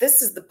way. If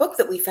this is the book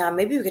that we found,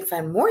 maybe we can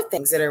find more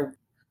things that are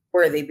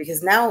worthy,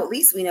 because now at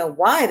least we know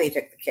why they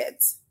took the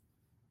kids.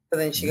 So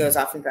then she goes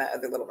off into that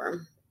other little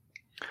room.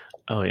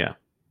 Oh, yeah.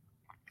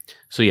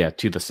 So, yeah,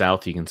 to the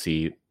south, you can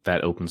see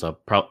that opens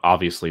up,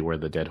 obviously, where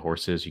the dead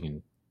horse is. You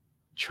can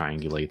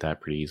triangulate that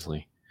pretty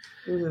easily.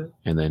 Mm-hmm.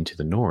 And then to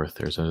the north,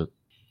 there's a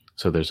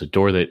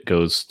door that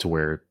goes to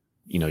where,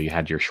 you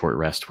had your short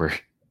rest where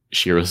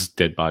Shira's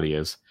dead body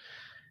is.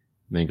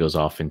 And then it goes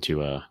off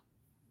into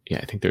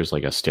I think there's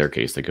like a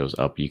staircase that goes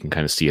up. You can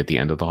kind of see at the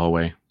end of the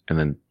hallway, and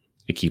then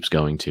it keeps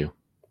going too.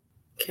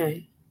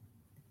 Okay.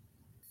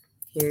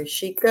 Here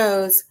she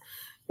goes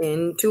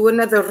into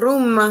another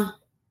room.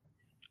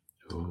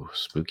 Ooh,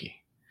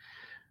 spooky.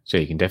 So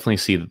you can definitely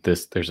see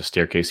that there's a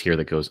staircase here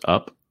that goes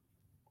up.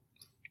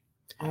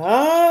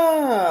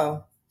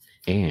 Oh.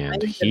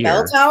 And here, the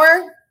bell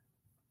tower?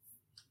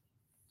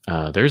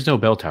 There's no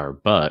bell tower,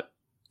 but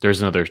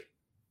there's another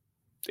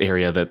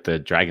area that the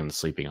dragon's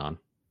sleeping on.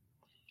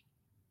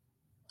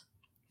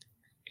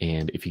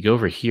 And if you go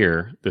over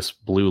here, this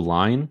blue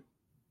line,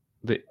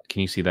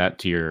 can you see that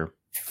to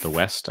the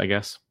west, I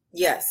guess?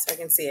 Yes, I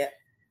can see it.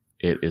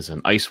 It is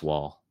an ice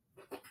wall,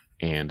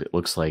 and it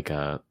looks like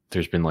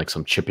there's been like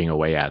some chipping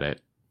away at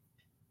it.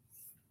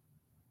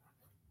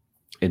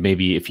 And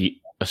maybe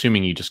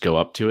assuming you just go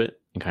up to it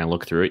and kind of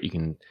look through it, you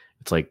can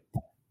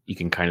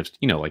kind of,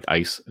 like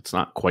ice. It's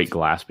not quite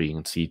glass, but you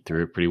can see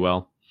through it pretty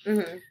well.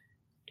 Mm-hmm.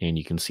 And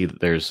you can see that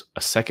there's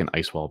a second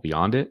ice wall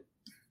beyond it.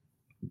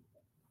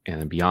 And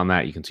then beyond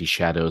that, you can see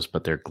shadows,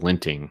 but they're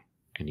glinting.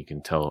 And you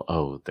can tell,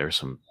 oh, there's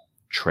some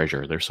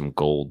treasure. There's some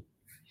gold,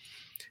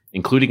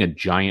 including a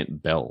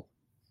giant bell.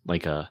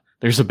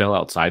 There's a bell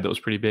outside that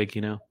was pretty big,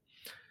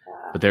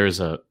 But there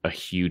is a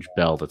huge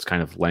bell that's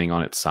kind of laying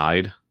on its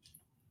side.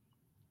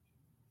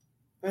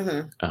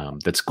 Mm-hmm.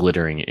 That's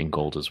glittering in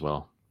gold as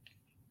well.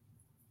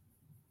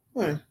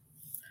 All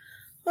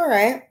All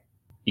right.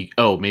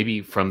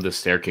 Maybe from the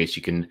staircase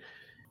you can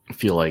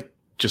feel like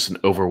just an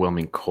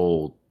overwhelming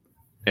cold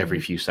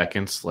every few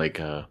seconds, like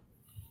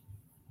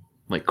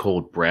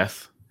cold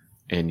breath,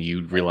 and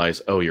you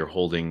realize, oh, you're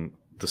holding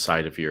the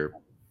side of your,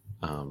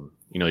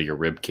 your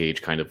rib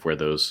cage, kind of where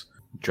those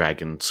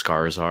dragon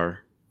scars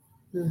are.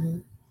 Mm-hmm.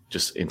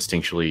 Just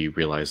instinctually you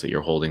realize that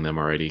you're holding them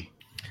already.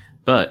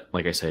 But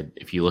like I said,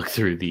 if you look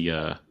through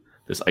the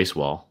this ice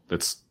wall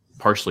that's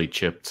partially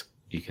chipped,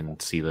 you can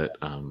see that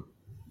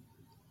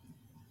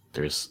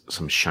there's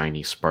some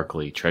shiny,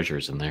 sparkly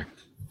treasures in there.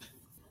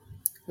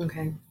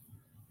 Okay.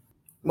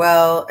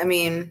 Well, I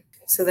mean,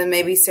 so then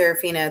maybe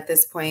Seraphina at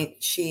this point,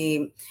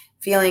 she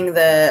feeling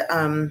the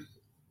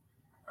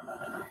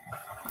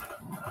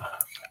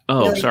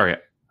Sorry.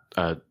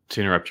 To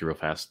interrupt you real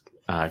fast.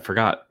 I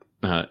forgot.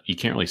 You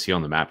can't really see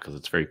on the map because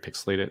it's very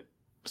pixelated.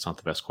 It's not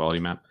the best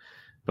quality map.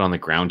 But on the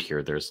ground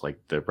here, there's like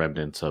the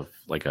remnants of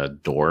like a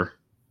door,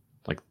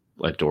 like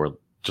a door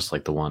just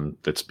like the one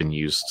that's been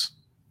used,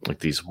 like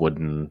these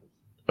wooden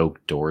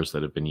oak doors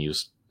that have been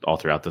used all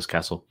throughout this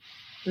castle.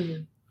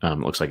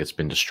 Mm-hmm. Looks like it's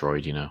been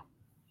destroyed,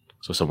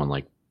 So someone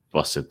like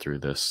busted through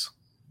this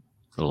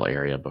little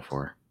area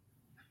before.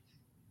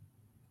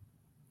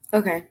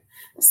 Okay.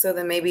 So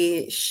then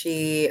maybe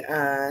she,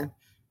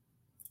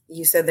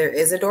 you said there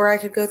is a door I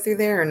could go through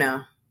there or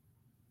no?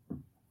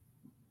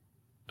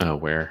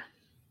 Where?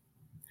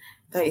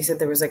 I thought you said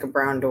there was like a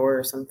brown door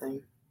or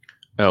something.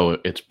 Oh,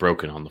 it's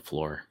broken on the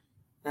floor.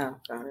 Oh,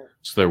 got it.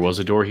 So there was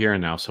a door here,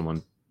 and now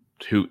someone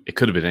it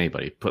could have been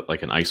anybody, put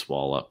like an ice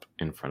wall up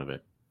in front of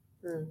it.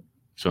 Hmm.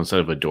 So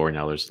instead of a door,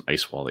 now there's an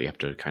ice wall that you have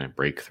to kind of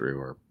break through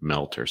or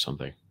melt or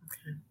something.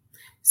 Okay.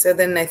 So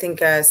then I think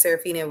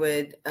Seraphina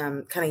would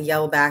kind of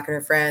yell back at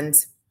her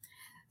friends,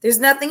 "There's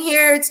nothing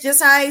here. It's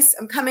just ice.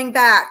 I'm coming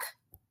back."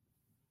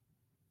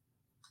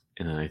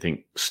 And then I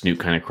think Snoot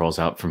kind of crawls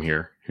out from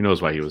here. Who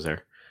knows why he was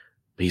there?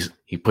 But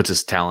he puts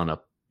his talon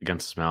up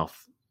against his mouth,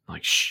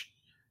 like, shh.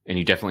 And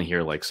you definitely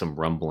hear like some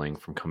rumbling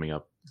from coming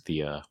up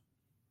the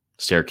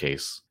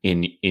staircase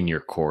in your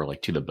core,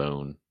 like to the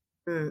bone.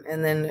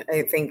 And then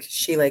I think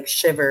she like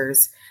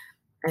shivers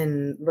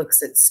and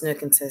looks at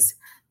Snook and says,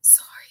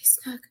 "Sorry,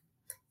 Snook.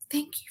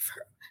 Thank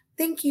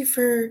you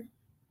for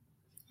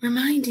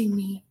reminding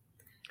me."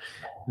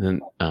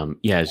 And then,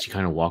 as you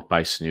kind of walk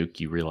by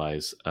Snook, you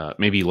realize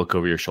maybe you look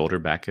over your shoulder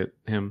back at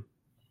him,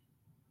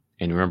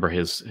 and remember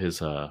his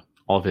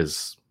all of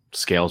his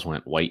scales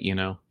went white,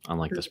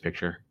 unlike this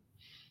picture.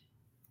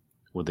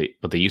 But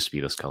they used to be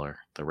this color,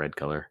 the red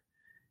color,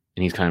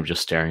 and he's kind of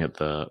just staring at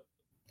the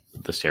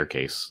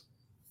staircase,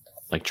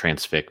 like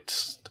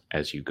transfixed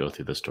as you go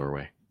through this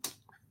doorway.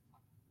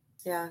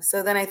 Yeah.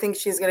 So then I think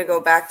she's gonna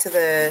go back to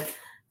the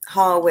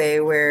hallway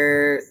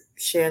where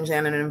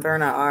Shanjan and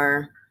Inverna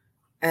are,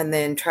 and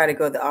then try to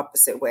go the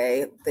opposite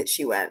way that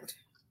she went.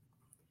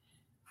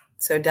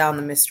 So down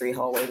the mystery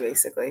hallway,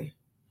 basically.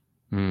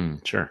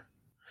 Sure.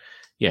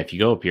 Yeah, if you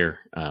go up here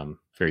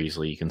very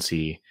easily, you can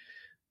see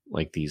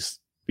like these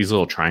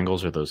little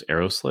triangles or those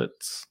arrow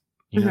slits,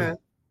 where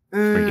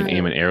you can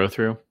aim an arrow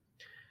through.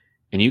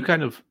 And you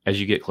kind of, as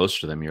you get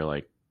closer to them, you're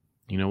like,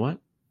 you know what?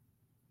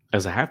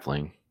 As a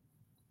halfling,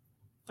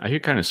 I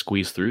could kind of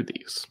squeeze through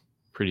these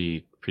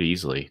pretty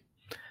easily.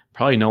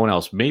 Probably no one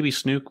else. Maybe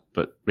Snook,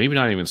 but maybe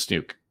not even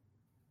Snook.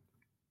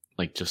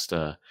 Like just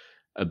a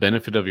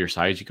benefit of your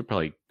size, you could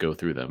probably go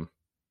through them.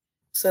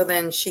 So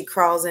then she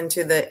crawls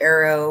into the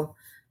arrow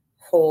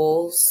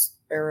holes.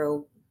 I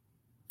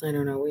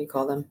don't know what you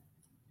call them.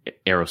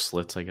 Arrow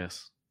slits, I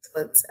guess.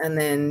 Slits. And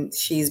then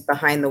she's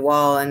behind the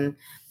wall and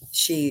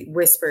she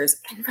whispers,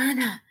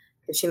 "Inverna,"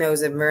 because she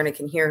knows Inverna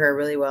can hear her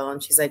really well.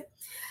 And she's like,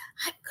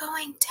 "I'm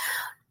going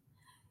down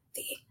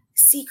the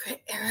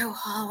secret arrow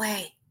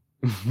hallway."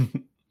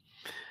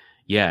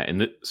 Yeah,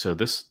 and so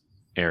this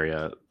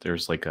area,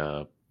 there's like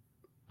an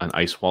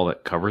ice wall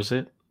that covers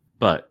it.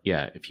 But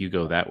yeah, if you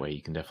go that way,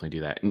 you can definitely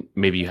do that. And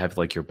maybe you have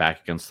like your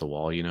back against the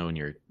wall, and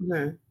you're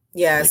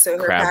yeah, like so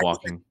her crab back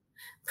walking,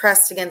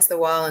 pressed against the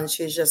wall, and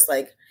she's just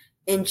like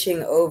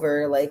inching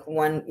over, like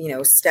one,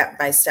 step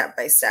by step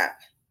by step.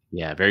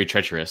 Yeah, very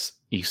treacherous.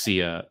 You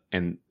see,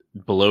 and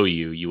below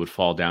you would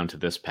fall down to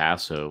this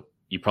path, so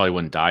you probably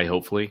wouldn't die.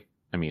 Hopefully,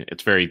 I mean,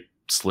 it's very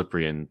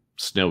slippery and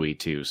snowy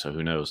too, so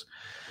who knows?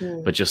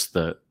 But just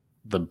the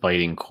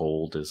biting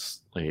cold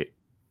is like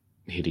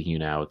hitting you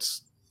now.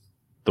 It's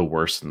the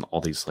worst, and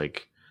all these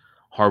like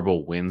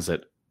horrible winds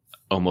that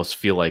almost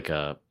feel like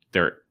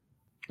they're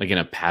like in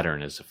a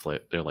pattern, as if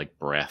they're like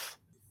breath,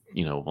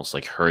 almost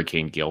like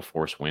hurricane gale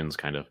force winds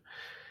kind of.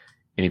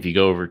 And if you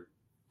go over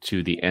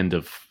to the end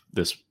of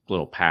this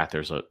little path,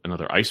 there's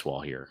another ice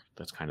wall here.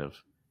 That's kind of,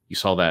 you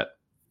saw that,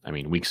 I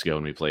mean, weeks ago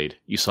when we played,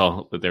 you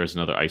saw that there was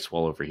another ice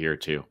wall over here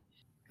too.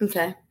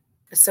 Okay.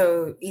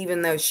 So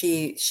even though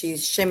she's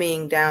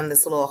shimmying down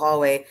this little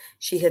hallway,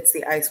 she hits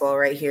the ice wall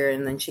right here,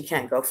 and then she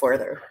can't go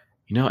further.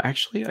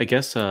 Actually, I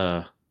guess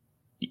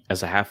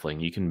as a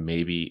halfling, you can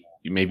maybe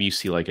you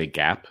see like a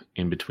gap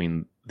in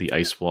between the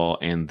ice wall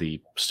and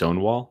the stone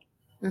wall.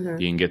 You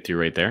can get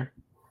through right there.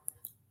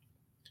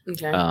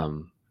 Okay.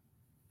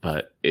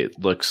 but it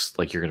looks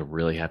like you're going to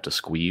really have to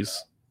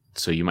squeeze.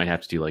 So you might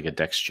have to do like a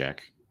dex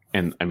check.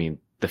 And I mean,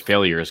 the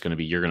failure is going to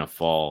be you're going to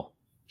fall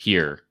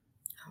here,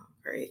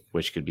 Great.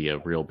 which could be a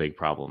real big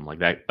problem. Like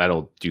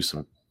that'll do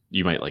some,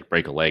 you might like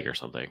break a leg or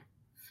something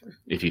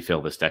if you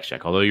fail this dex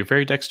check, although you're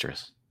very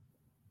dexterous.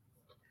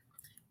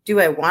 Do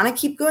I want to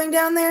keep going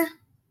down there?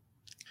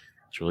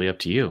 It's really up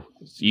to you.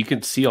 You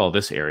can see all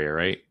this area,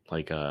 right?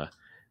 Like,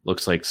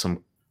 looks like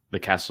the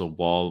castle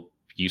wall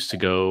used to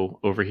go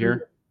over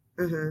here.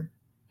 Mm-hmm.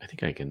 I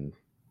think I can.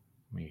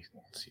 Let me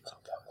see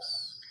about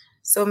this.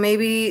 So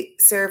maybe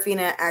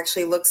Seraphina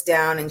actually looks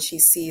down and she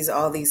sees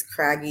all these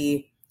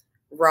craggy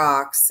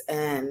rocks,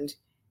 and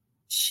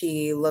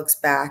she looks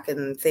back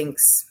and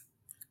thinks,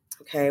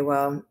 okay,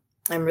 well,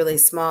 I'm really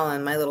small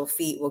and my little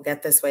feet will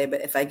get this way,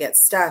 but if I get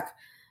stuck,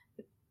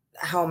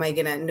 how am I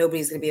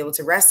nobody's gonna be able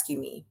to rescue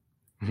me.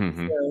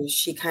 Mm-hmm. So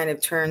she kind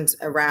of turns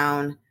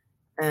around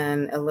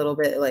and a little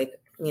bit like,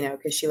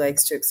 because she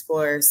likes to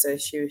explore. So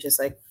she was just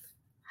like,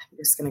 I'm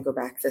just going to go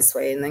back this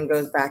way, and then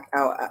goes back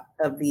out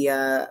of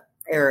the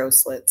arrow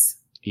slits.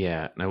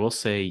 Yeah. And I will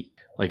say,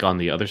 like on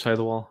the other side of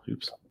the wall,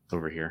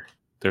 over here,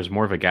 there's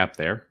more of a gap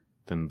there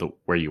than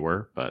where you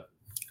were. But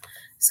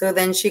so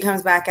then she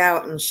comes back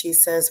out and she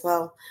says,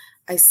 well,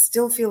 I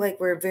still feel like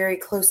we're very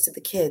close to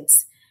the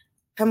kids.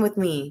 Come with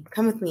me,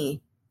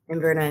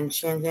 Inverna and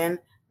Shanjan.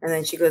 And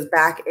then she goes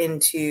back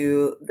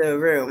into the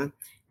room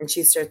and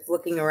she starts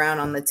looking around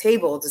on the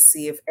table to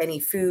see if any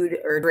food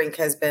or drink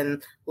has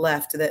been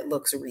left that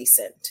looks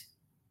recent.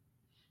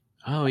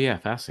 oh yeah,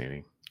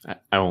 fascinating.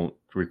 I won't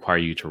require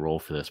you to roll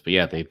for this, but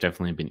yeah, they've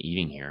definitely been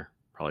eating here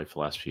probably for the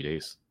last few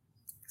days.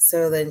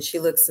 So then she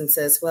looks and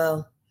says,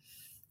 well,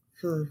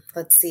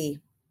 let's see.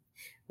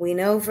 We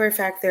know for a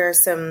fact there are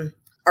some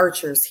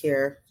archers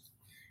here.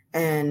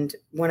 And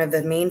one of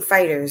the main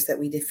fighters that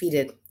we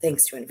defeated,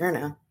 thanks to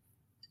Inverna.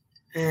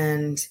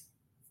 And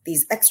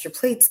these extra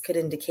plates could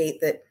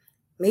indicate that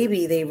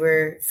maybe they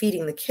were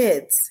feeding the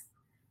kids.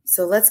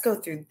 So let's go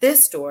through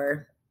this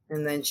door.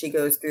 And then she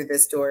goes through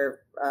this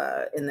door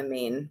in the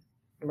main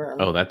room.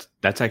 Oh,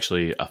 that's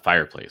actually a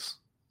fireplace.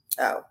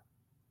 Oh.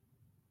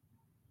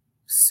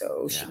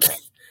 So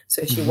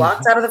Yeah. she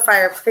walks out of the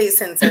fireplace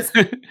and says,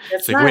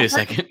 It's like, wait a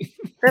second.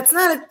 That's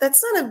not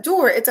a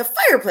door. It's a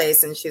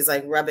fireplace. And she's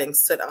like rubbing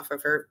soot off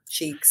of her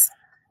cheeks.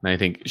 And I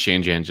think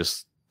Shanjan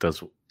just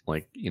does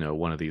like,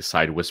 one of these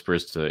side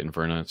whispers to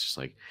Inverna. It's just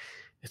like,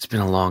 it's been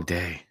a long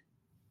day.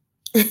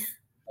 Let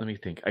me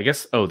think. I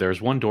guess,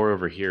 there's one door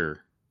over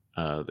here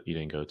that you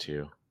didn't go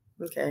to.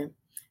 Okay.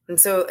 And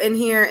so in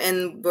here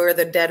and where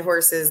the dead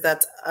horse is,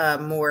 that's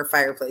more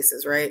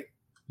fireplaces, right?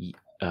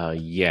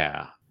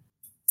 Yeah.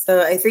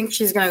 So I think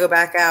she's going to go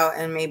back out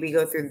and maybe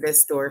go through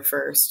this door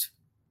first.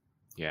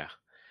 Yeah.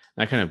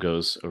 That kind of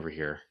goes over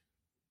here.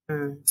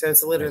 So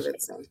it's literally the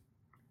same.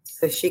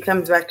 So she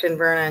comes back to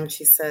Inverna and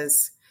she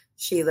says,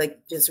 she like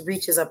just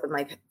reaches up and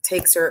like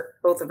takes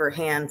both of her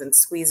hands and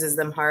squeezes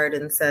them hard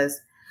and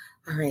says,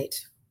 all right,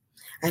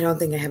 I don't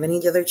think I have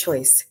any other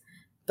choice.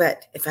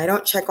 But if I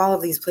don't check all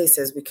of these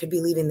places, we could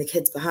be leaving the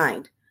kids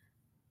behind.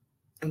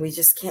 And we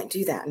just can't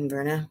do that,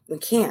 Inverna. We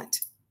can't.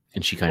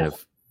 And she kind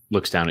of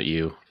looks down at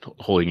you,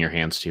 holding your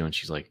hands too, and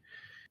she's like,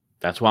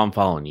 that's why I'm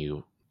following you.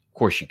 Of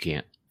course you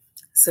can't.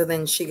 So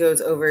then she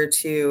goes over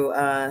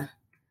to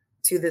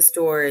this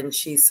door and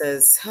she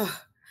says,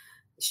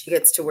 she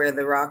gets to where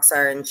the rocks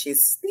are and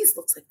these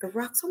looks like the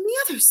rocks on the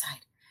other side.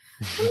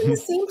 I'm in the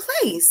same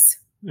place.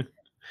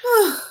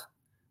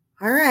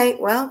 All right.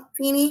 Well,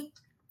 Feeny,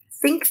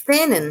 think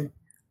thin and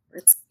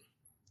let's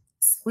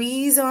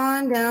squeeze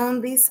on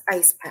down this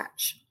ice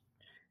patch.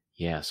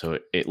 Yeah, so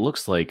it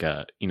looks like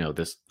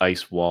this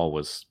ice wall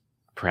was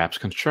perhaps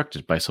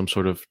constructed by some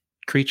sort of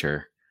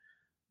creature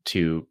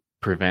to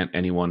prevent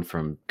anyone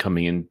from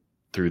coming in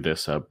through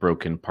this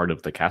broken part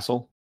of the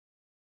castle.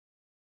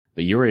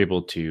 But you were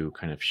able to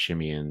kind of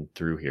shimmy in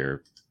through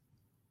here.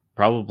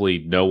 Probably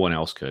no one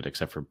else could,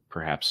 except for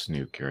perhaps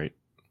Snook, right?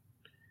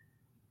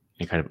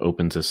 It kind of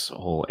opens this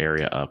whole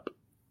area up,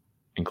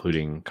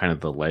 including kind of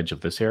the ledge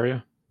of this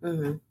area.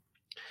 Mm-hmm. And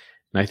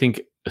I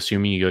think,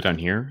 assuming you go down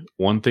here,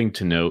 one thing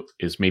to note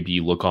is maybe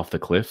you look off the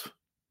cliff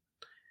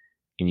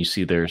and you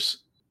see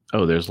there's a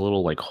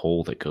little like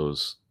hole that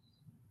goes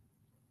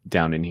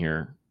down in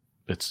here.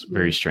 It's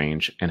very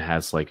strange and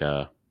has like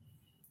a,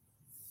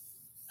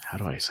 how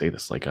do I say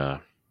this? Like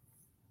a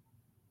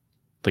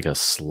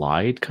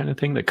slide kind of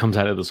thing that comes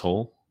out of this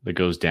hole that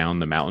goes down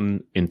the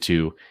mountain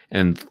into,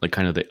 and like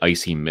kind of the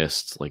icy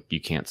mist, like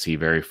you can't see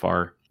very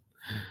far,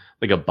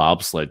 like a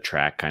bobsled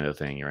track kind of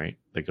thing, right?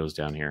 That goes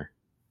down here.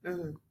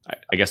 Mm-hmm.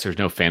 I guess there's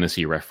no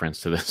fantasy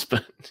reference to this,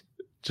 but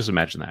just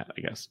imagine that,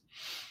 I guess.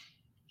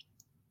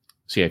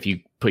 So yeah, if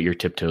you put your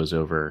tiptoes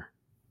over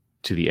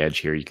to the edge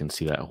here, you can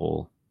see that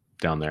hole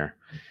down there.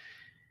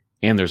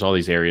 And there's all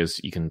these areas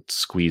you can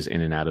squeeze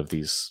in and out of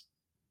these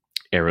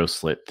arrow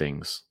slit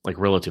things, like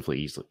relatively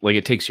easily. Like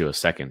it takes you a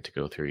second to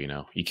go through,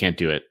 You can't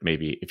do it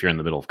maybe if you're in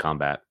the middle of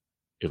combat.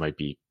 It might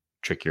be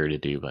trickier to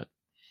do, but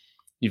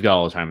you've got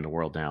all the time in the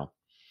world now.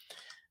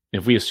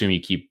 If we assume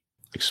you keep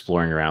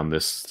exploring around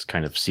this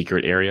kind of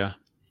secret area.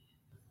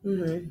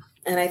 Mm-hmm.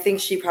 And I think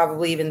she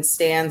probably even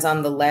stands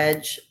on the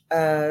ledge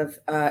of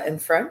in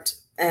front.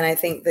 And I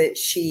think that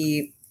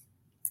she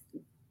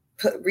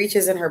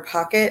reaches in her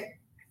pocket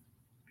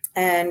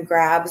and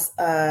grabs,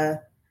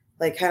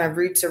 like kind of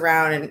roots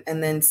around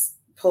and then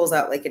pulls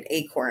out like an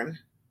acorn.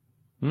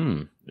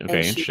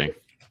 Okay, interesting.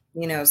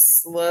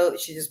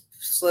 She just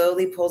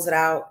slowly pulls it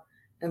out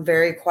and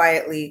very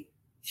quietly,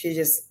 she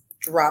just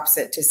drops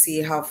it to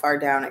see how far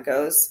down it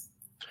goes.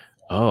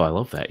 Oh, I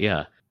love that.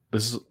 Yeah.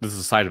 This is the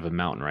side of a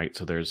mountain, right?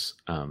 So there's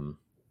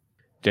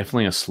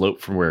definitely a slope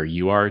from where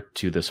you are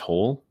to this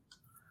hole.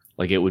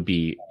 Like, it would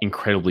be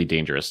incredibly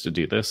dangerous to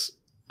do this,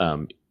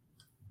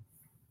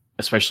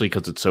 especially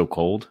because it's so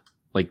cold.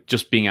 Like,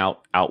 just being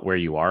out where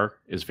you are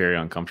is very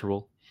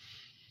uncomfortable.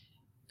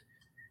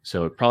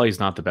 So it probably is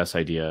not the best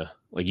idea.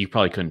 Like, you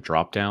probably couldn't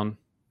drop down.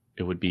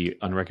 It would be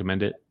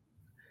unrecommended.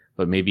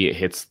 But maybe it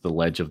hits the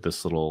ledge of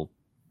this little,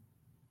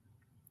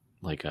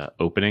 like,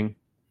 opening,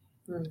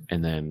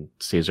 and then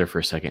stays there for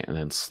a second, and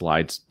then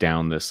slides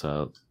down this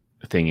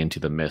thing into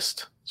the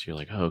mist. So you're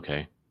like, oh,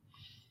 okay.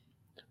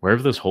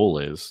 Wherever this hole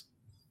is,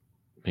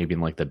 maybe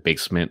in like the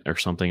basement or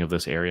something of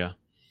this area.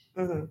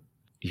 Mm-hmm.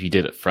 If you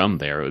did it from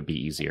there, it would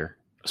be easier.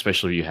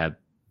 Especially if you had,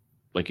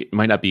 like, it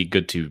might not be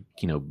good to,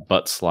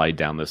 butt slide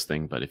down this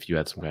thing, but if you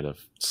had some kind of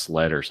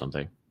sled or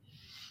something.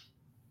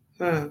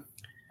 And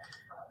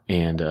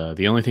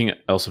the only thing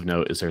else of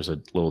note is there's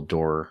a little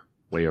door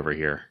way over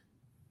here.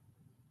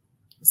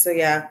 So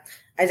yeah,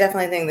 I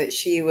definitely think that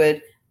she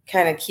would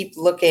kind of keep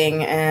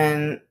looking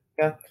and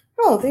go,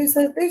 oh, there's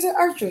an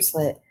archer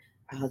slit.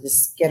 I'll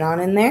just get on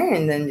in there,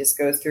 and then just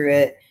go through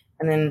it.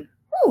 And then,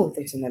 oh,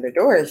 there's another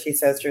door, she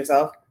says to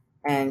herself,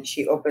 and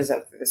she opens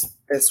up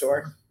this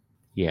door.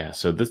 Yeah,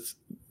 so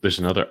there's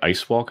another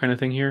ice wall kind of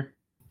thing here.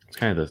 It's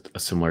kind of a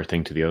similar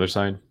thing to the other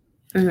side.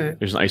 Mm-hmm.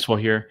 There's an ice wall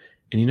here.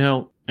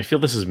 And, I feel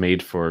this is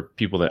made for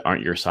people that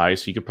aren't your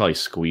size, so you could probably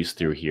squeeze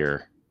through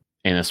here.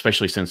 And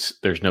especially since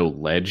there's no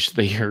ledge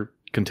that you're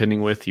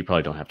contending with, you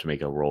probably don't have to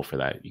make a roll for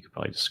that. You could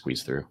probably just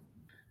squeeze through.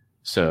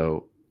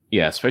 So,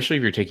 yeah, especially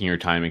if you're taking your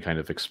time and kind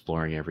of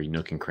exploring every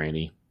nook and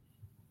cranny,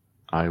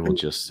 I will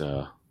just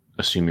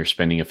assume you're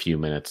spending a few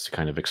minutes to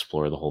kind of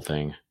explore the whole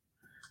thing.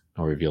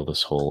 I'll reveal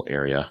this whole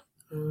area.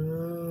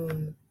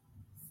 And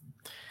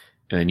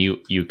then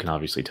you can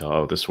obviously tell,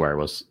 oh, this is where I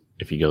was.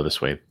 If you go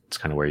this way, it's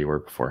kind of where you were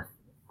before.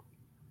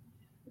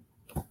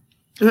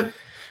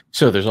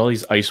 So there's all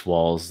these ice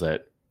walls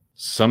that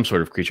some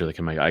sort of creature that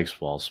can make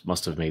ice walls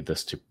must have made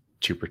this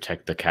to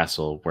protect the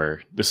castle,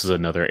 where this is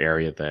another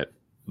area that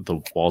the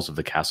walls of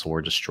the castle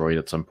were destroyed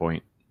at some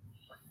point.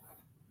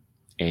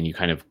 And you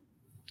kind of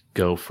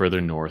go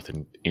further north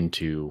and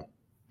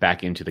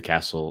back into the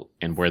castle,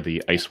 and where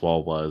the ice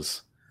wall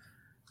was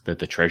that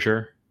the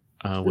treasure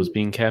was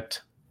being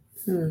kept.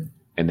 And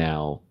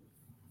now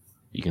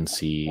you can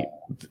see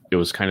it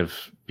was kind of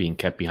being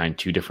kept behind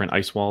two different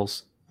ice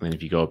walls. And then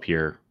if you go up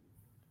here,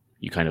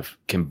 you kind of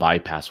can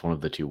bypass one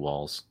of the two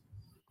walls.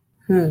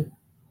 So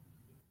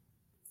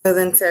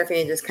then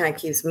Seraphina just kind of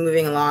keeps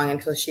moving along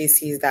until she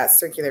sees that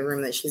circular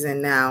room that she's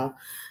in now.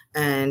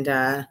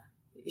 And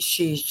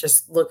she's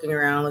just looking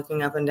around,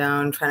 looking up and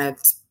down, trying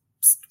to,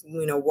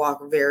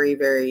 walk very,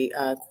 very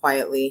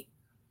quietly.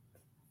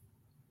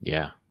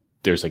 Yeah.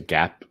 There's a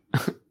gap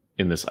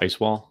in this ice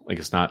wall. Like,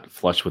 it's not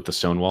flush with the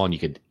stone wall, and you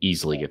could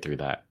easily get through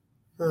that.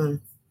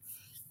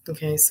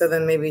 Okay, so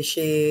then maybe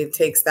she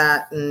takes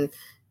that and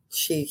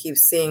she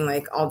keeps seeing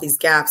like all these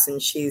gaps,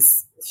 and she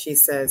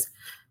says,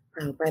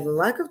 by the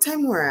luck of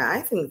Tymora,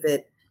 I think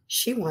that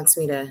she wants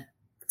me to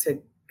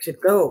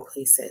go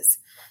places.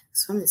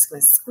 So I'm just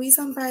going to squeeze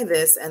on by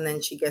this, and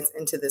then she gets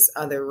into this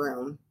other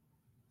room.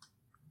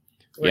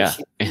 Yeah,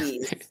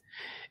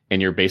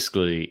 and you're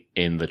basically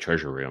in the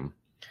treasure room.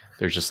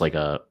 There's just like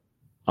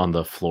on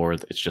the floor,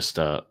 it's just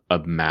a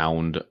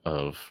mound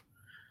of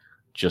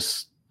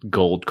just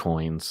gold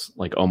coins,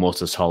 like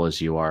almost as tall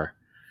as you are.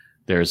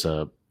 There's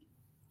a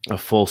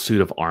full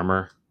suit of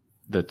armor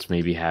that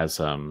maybe has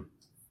some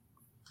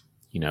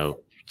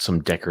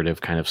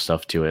decorative kind of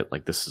stuff to it.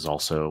 Like, this is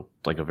also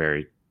like a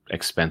very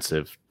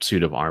expensive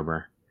suit of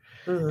armor.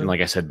 And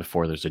like I said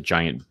before, there's a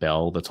giant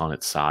bell that's on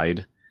its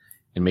side,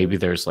 and maybe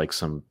there's like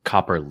some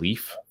copper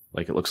leaf,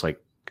 like it looks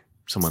like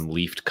someone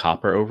leafed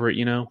copper over it,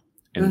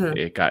 and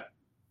it got,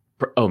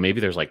 maybe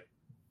there's like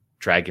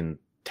dragon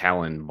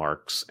talon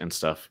marks and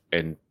stuff,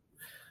 and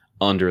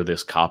under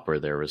this copper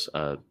there was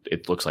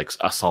it looks like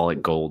a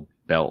solid gold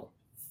bell,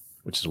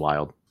 which is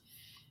wild.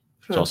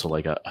 It's also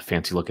like a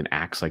fancy looking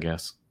axe, I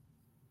guess,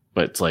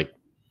 but it's like,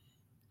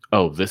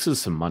 oh, this is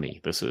some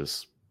money. This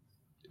is,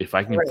 if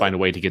I can find a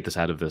way to get this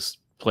out of this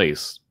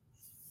place,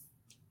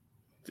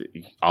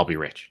 I'll be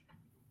rich.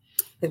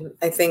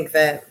 I think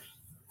that.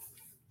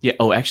 Yeah.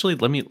 Oh, actually,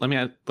 let me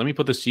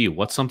put this to you.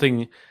 What's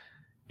something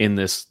in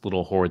this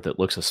little hoard that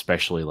looks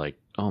especially like,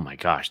 oh my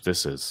gosh,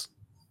 this is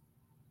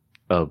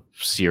a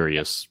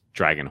serious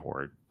dragon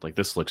hoard. Like,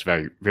 this looks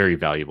very, very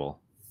valuable.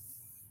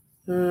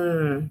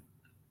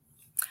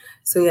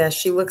 So yeah,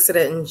 she looks at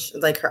it and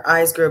like her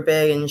eyes grow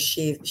big, and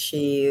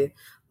she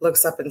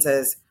looks up and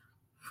says,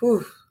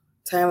 "Whew,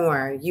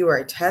 Tamora, you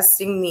are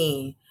testing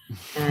me."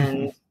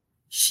 And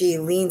she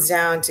leans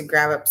down to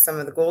grab up some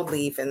of the gold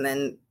leaf, and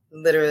then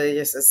literally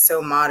just is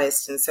so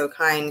modest and so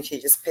kind. She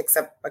just picks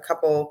up a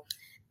couple,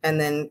 and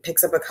then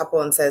picks up a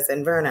couple and says,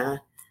 "Inverna,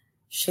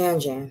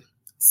 Shanjan,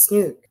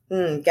 Snook,"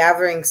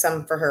 gathering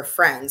some for her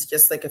friends,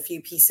 just like a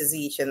few pieces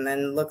each, and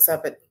then looks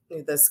up at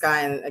the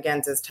sky and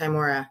again says,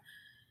 "Tamora,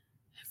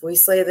 if we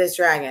slay this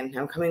dragon,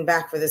 I'm coming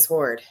back for this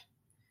hoard.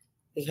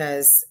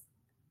 Because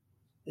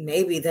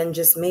maybe, then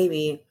just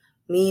maybe,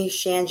 me,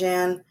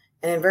 Shanjan,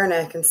 and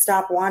Inverna can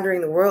stop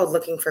wandering the world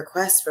looking for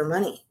quests for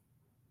money.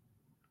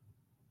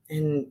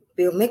 And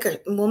we'll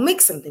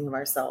make something of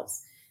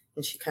ourselves."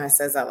 And she kind of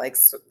says that like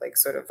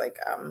sort of like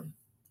I don't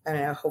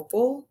know,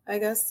 hopeful, I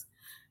guess.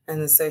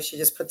 And so she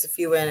just puts a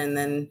few in and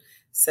then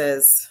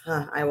says,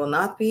 "I will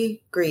not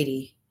be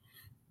greedy.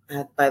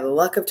 By the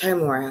luck of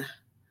Timora,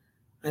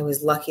 I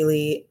was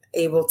luckily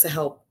able to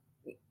help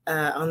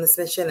on this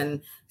mission,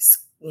 and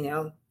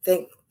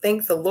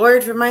thank the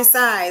Lord for my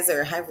size,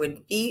 or I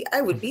would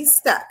be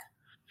stuck."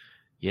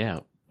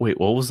 Yeah. Wait,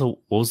 what was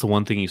the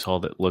one thing you saw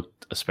that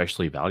looked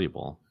especially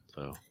valuable?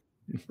 So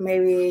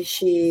maybe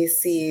she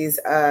sees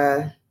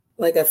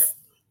like a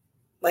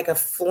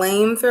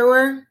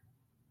flamethrower.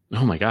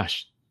 Oh my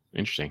gosh,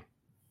 interesting.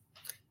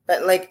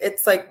 But like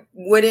it's like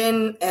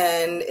wooden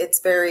and it's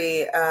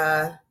very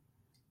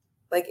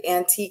like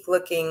antique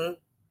looking,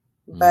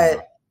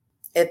 but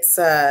it's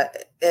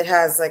it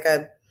has like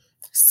a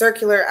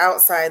circular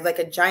outside, like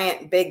a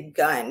giant big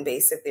gun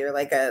basically, or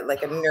like a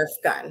Nerf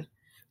gun,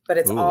 but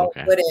it's all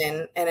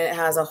wooden, and it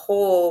has a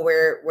hole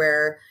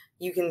where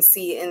you can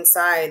see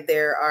inside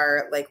there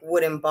are like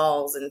wooden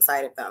balls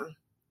inside of them.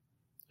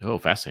 Oh,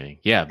 fascinating.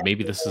 Yeah,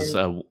 maybe this is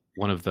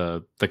one of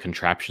the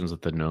contraptions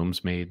that the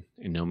gnomes made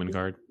in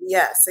Gnomengard.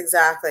 Yes,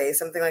 exactly.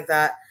 Something like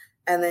that.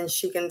 And then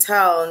she can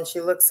tell, and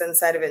she looks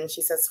inside of it and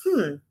she says,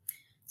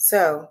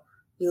 so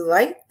you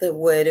light the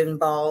wooden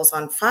balls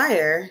on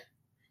fire,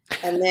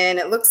 and then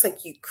it looks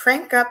like you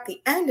crank up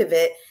the end of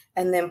it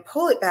and then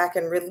pull it back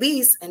and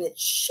release, and it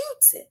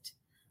shoots it.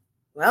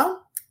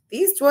 Well,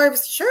 these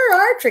dwarves sure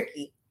are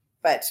tricky,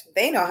 but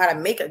they know how to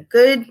make a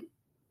good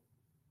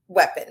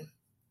weapon.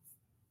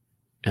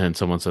 And then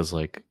someone says,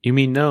 like, "You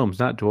mean gnomes,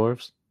 not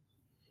dwarves?"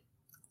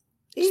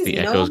 These the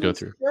echoes go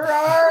through. Sure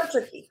are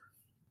tricky.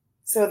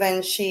 So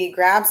then she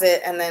grabs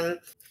it, and then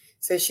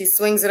so she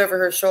swings it over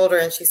her shoulder,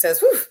 and she says,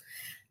 "Whew,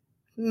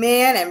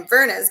 man, and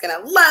Verna is gonna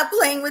love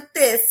playing with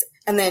this."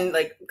 And then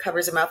like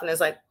covers her mouth and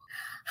is like,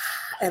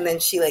 and then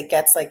she like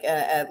gets like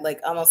a like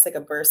almost like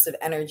a burst of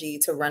energy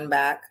to run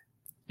back.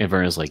 And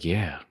Verna's like,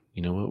 "Yeah,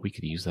 you know what? We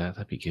could use that.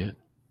 That'd be good."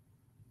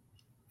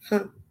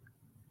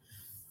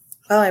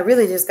 Well, I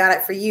really just got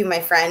it for you, my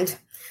friend.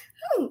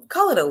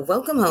 Call it a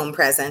welcome home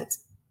present.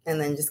 And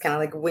then just kind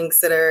of like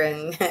winks at her,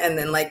 and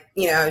then like,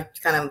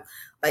 kind of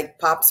like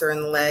pops her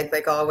in the leg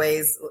like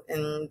always.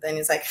 And then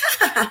he's like,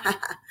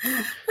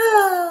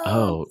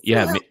 oh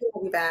yeah,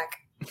 I'll be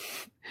back.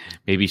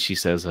 Maybe she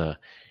says, "You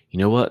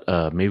know what?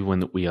 Maybe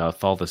when we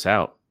thaw this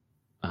out,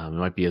 it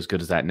might be as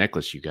good as that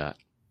necklace you got."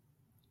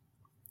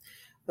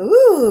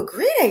 Ooh,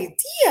 great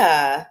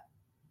idea.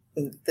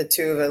 The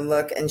two of them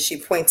look, and she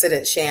points it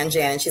at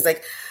Shanjan, and she's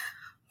like,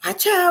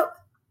 "Watch out.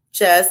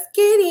 Just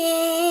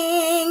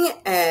kidding."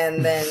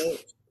 And then,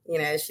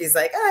 she's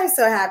like, "Oh, I'm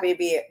so happy to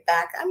be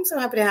back. I'm so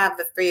happy to have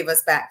the three of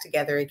us back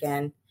together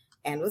again,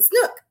 and with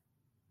Snook."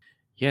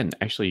 Yeah, and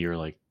actually you're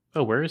like,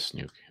 "Oh, where is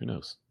Snook? Who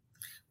knows?"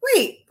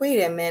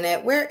 Wait a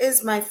minute. Where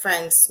is my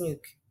friend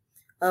Snook?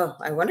 Oh,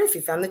 I wonder if he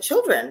found the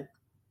children.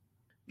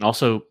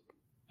 Also,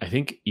 I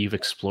think you've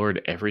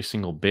explored every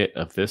single bit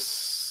of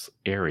this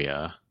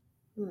area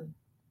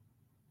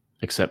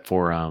except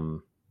for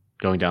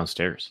going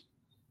downstairs.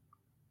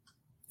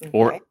 Okay.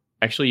 Or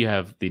actually you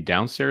have the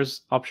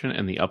downstairs option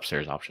and the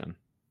upstairs option.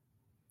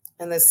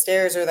 And the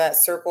stairs are that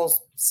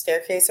circle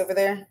staircase over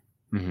there?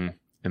 Mm-hmm.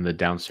 And the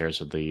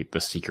downstairs are the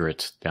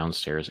secret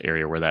downstairs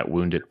area where that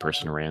wounded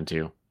person ran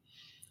to.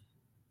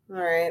 All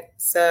right.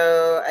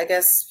 So I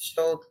guess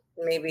she'll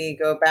maybe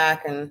go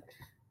back and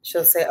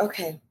she'll say,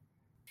 "Okay,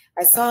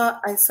 I saw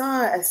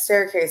a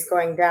staircase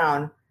going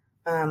down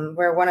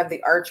where one of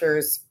the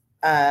archers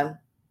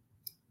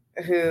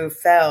who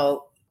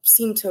fell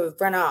seemed to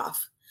run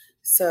off.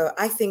 So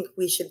I think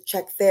we should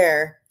check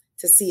there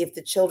to see if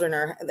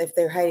if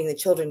they're hiding the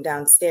children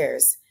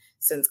downstairs,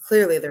 since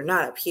clearly they're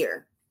not up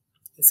here."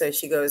 And so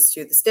she goes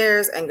to the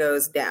stairs and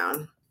goes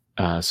down.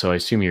 So I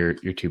assume your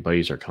two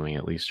buddies are coming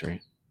at least,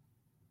 right?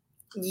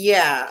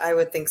 Yeah, I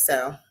would think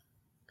so.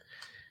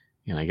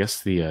 And I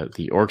guess the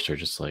orcs are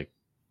just like,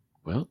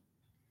 "Well,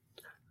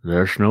 let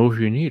us know if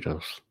you need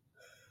us."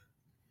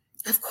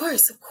 Of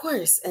course.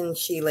 And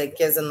she like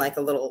gives him like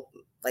a little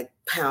like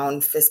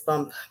pound fist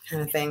bump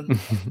kind of thing.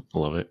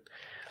 Love it.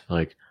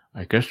 Like,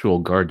 "I guess we'll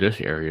guard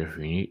this area if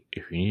you need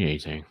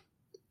anything.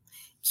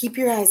 Keep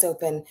your eyes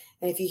open,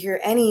 and if you hear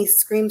any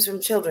screams from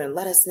children,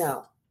 let us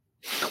know."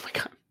 Oh my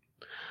god.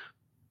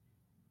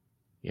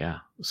 Yeah.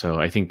 So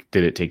I think,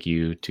 did it take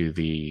you to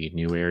the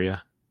new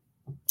area?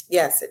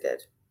 Yes, it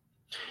did.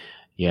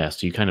 Yeah.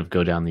 So you kind of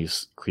go down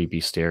these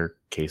creepy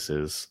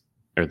staircases,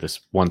 or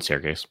this one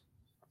staircase.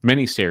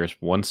 Many stairs,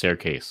 one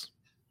staircase.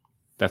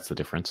 That's the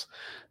difference.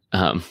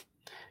 And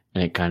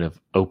it kind of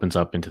opens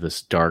up into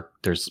this dark,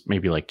 there's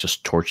maybe like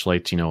just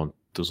torchlights,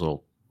 those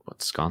little,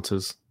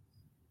 sconces?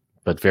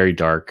 But very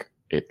dark.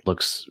 It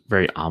looks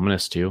very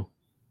ominous too.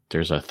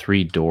 There's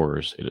 3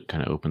 doors. It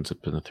kind of opens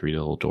up in the 3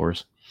 little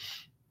doors.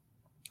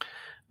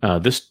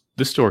 This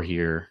door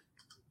here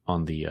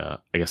on the I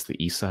guess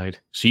the east side.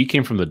 So you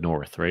came from the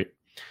north, right?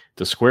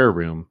 The square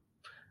room,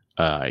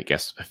 I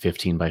guess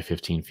 15 by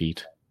 15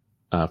 feet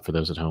for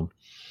those at home.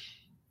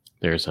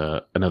 There's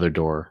another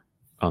door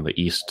on the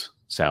east,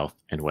 south,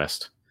 and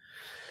west.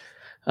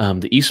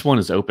 The east one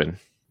is open,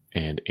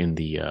 and in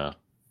the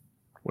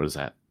what is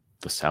that?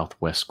 The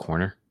southwest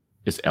corner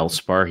is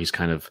Elspar. He's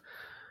kind of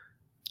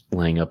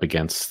laying up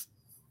against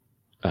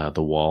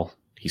the wall.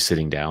 He's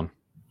sitting down.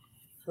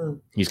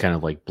 He's kind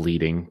of like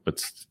bleeding,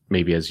 but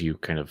maybe as you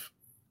kind of...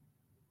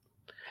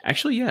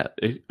 Actually, yeah,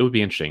 it would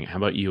be interesting. How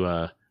about you?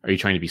 Are you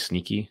trying to be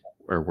sneaky,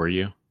 or were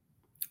you?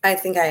 I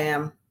think I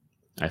am.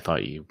 I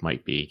thought you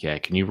might be. Yeah,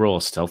 can you roll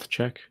a stealth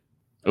check?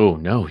 Oh,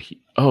 no.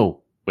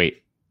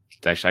 Wait.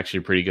 That's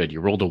actually pretty good.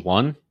 You rolled a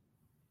 1,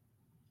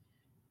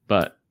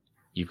 but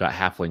you've got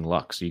halfling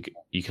luck, so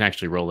you can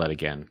actually roll that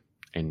again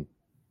and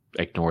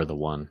ignore the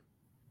 1.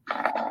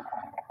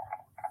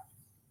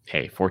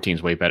 Hey, 14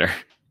 is way better.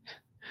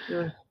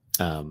 Yeah.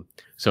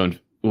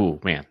 Oh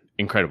man,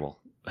 incredible.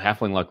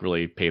 Halfling luck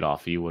really paid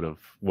off. You would have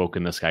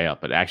woken this guy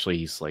up, but actually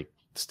he's like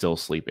still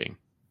sleeping.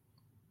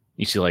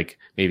 You see, like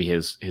maybe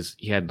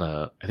he had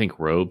I think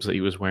robes that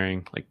he was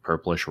wearing, like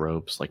purplish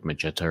robes, like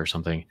magenta or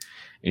something,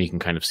 and you can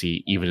kind of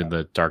see even in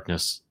the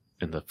darkness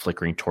and the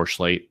flickering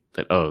torchlight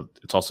that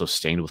it's also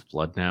stained with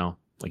blood now.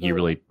 Like you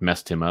really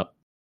messed him up.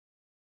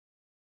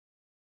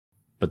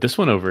 But this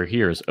one over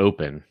here is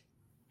open,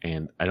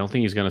 and I don't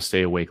think he's going to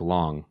stay awake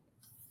long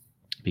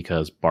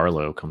because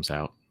Barlow comes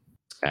out.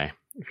 Okay,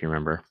 if you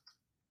remember.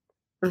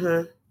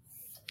 Mm-hmm.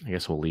 I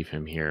guess we'll leave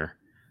him here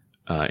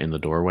in the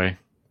doorway.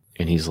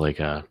 And he's like,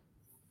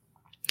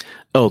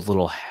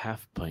 little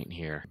half pint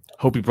here.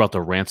 Hope you brought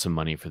the ransom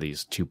money for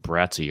these 2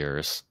 brats of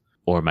yours,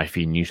 or am I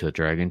feeding you to the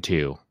dragon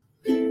too?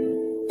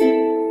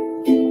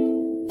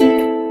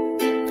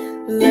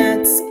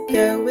 Let's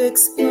go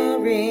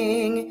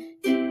exploring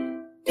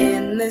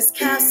in this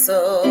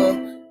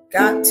castle.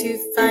 Got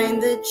to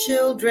find the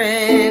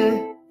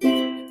children,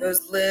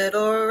 those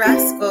little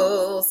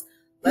rascals.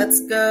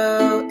 Let's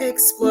go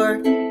explore.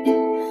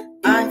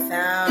 I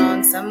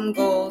found some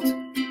gold,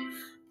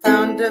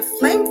 found a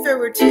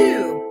flamethrower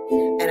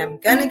too, and I'm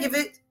gonna give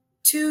it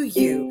to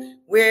you.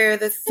 We're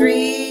the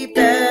 3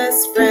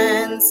 best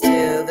friends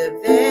till the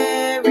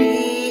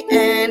very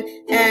end,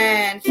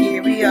 and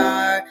here we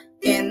are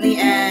in the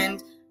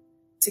end,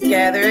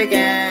 together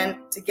again,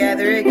 the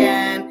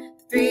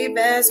 3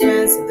 best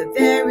friends till the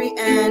very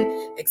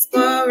end,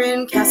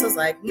 exploring castles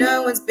like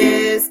no one's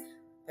biz,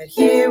 but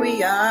here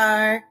we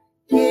are,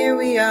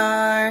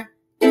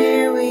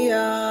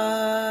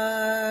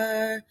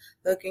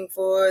 looking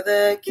for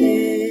the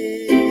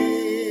kids.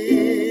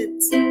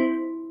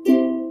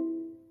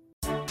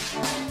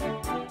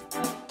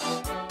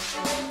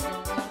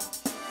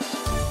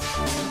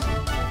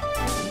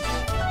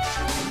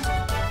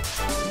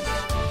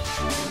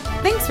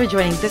 Thanks for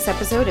joining this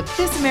episode of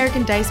This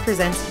American Dice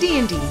Presents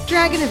D&D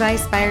Dragon of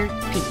Icespire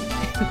Peak.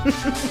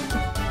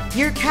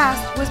 Your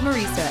cast was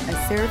Marisa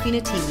as Seraphina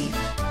Tealeaf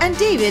and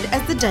David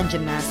as the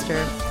Dungeon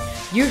Master.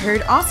 You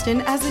heard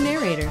Austin as the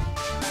narrator.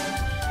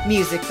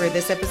 Music for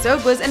this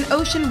episode was An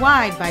Ocean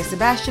Wide by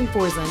Sebastian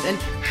Forsland and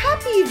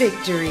Happy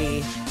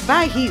Victory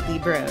by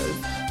Heatley Bros.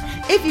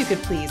 If you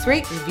could please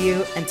rate,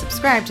 review, and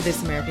subscribe to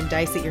This American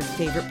Dice at your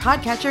favorite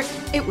podcatcher,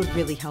 it would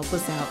really help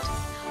us out.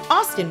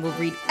 Austin will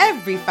read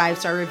every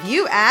 5-star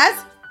review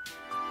as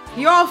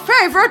your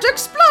favorite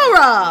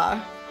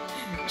explorer.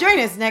 Join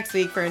us next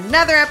week for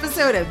another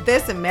episode of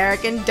This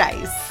American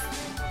Dice.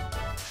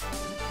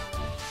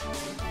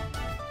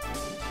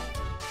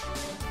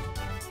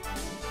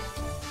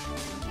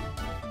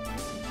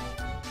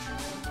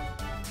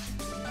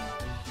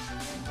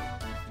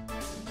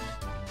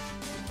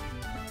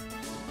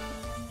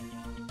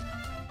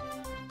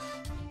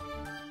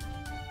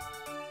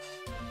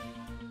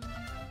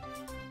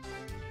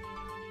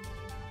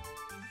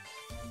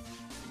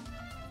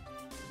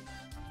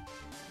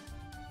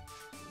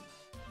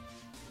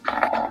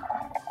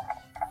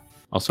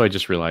 Also, I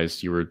just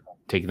realized you were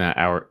taking that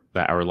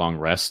hour-long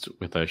rest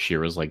with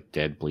Shira's like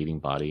dead, bleeding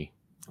body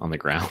on the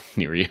ground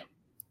near you.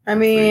 I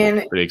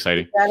mean, pretty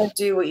exciting. You gotta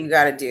do what you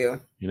gotta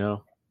do.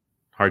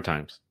 Hard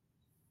times.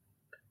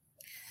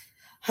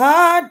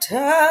 Hard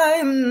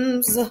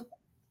times.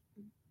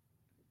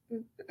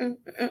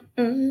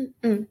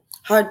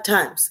 Hard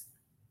times.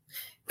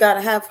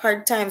 Gotta have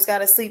hard times.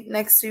 Gotta sleep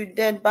next to a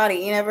dead body.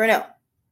 You never know.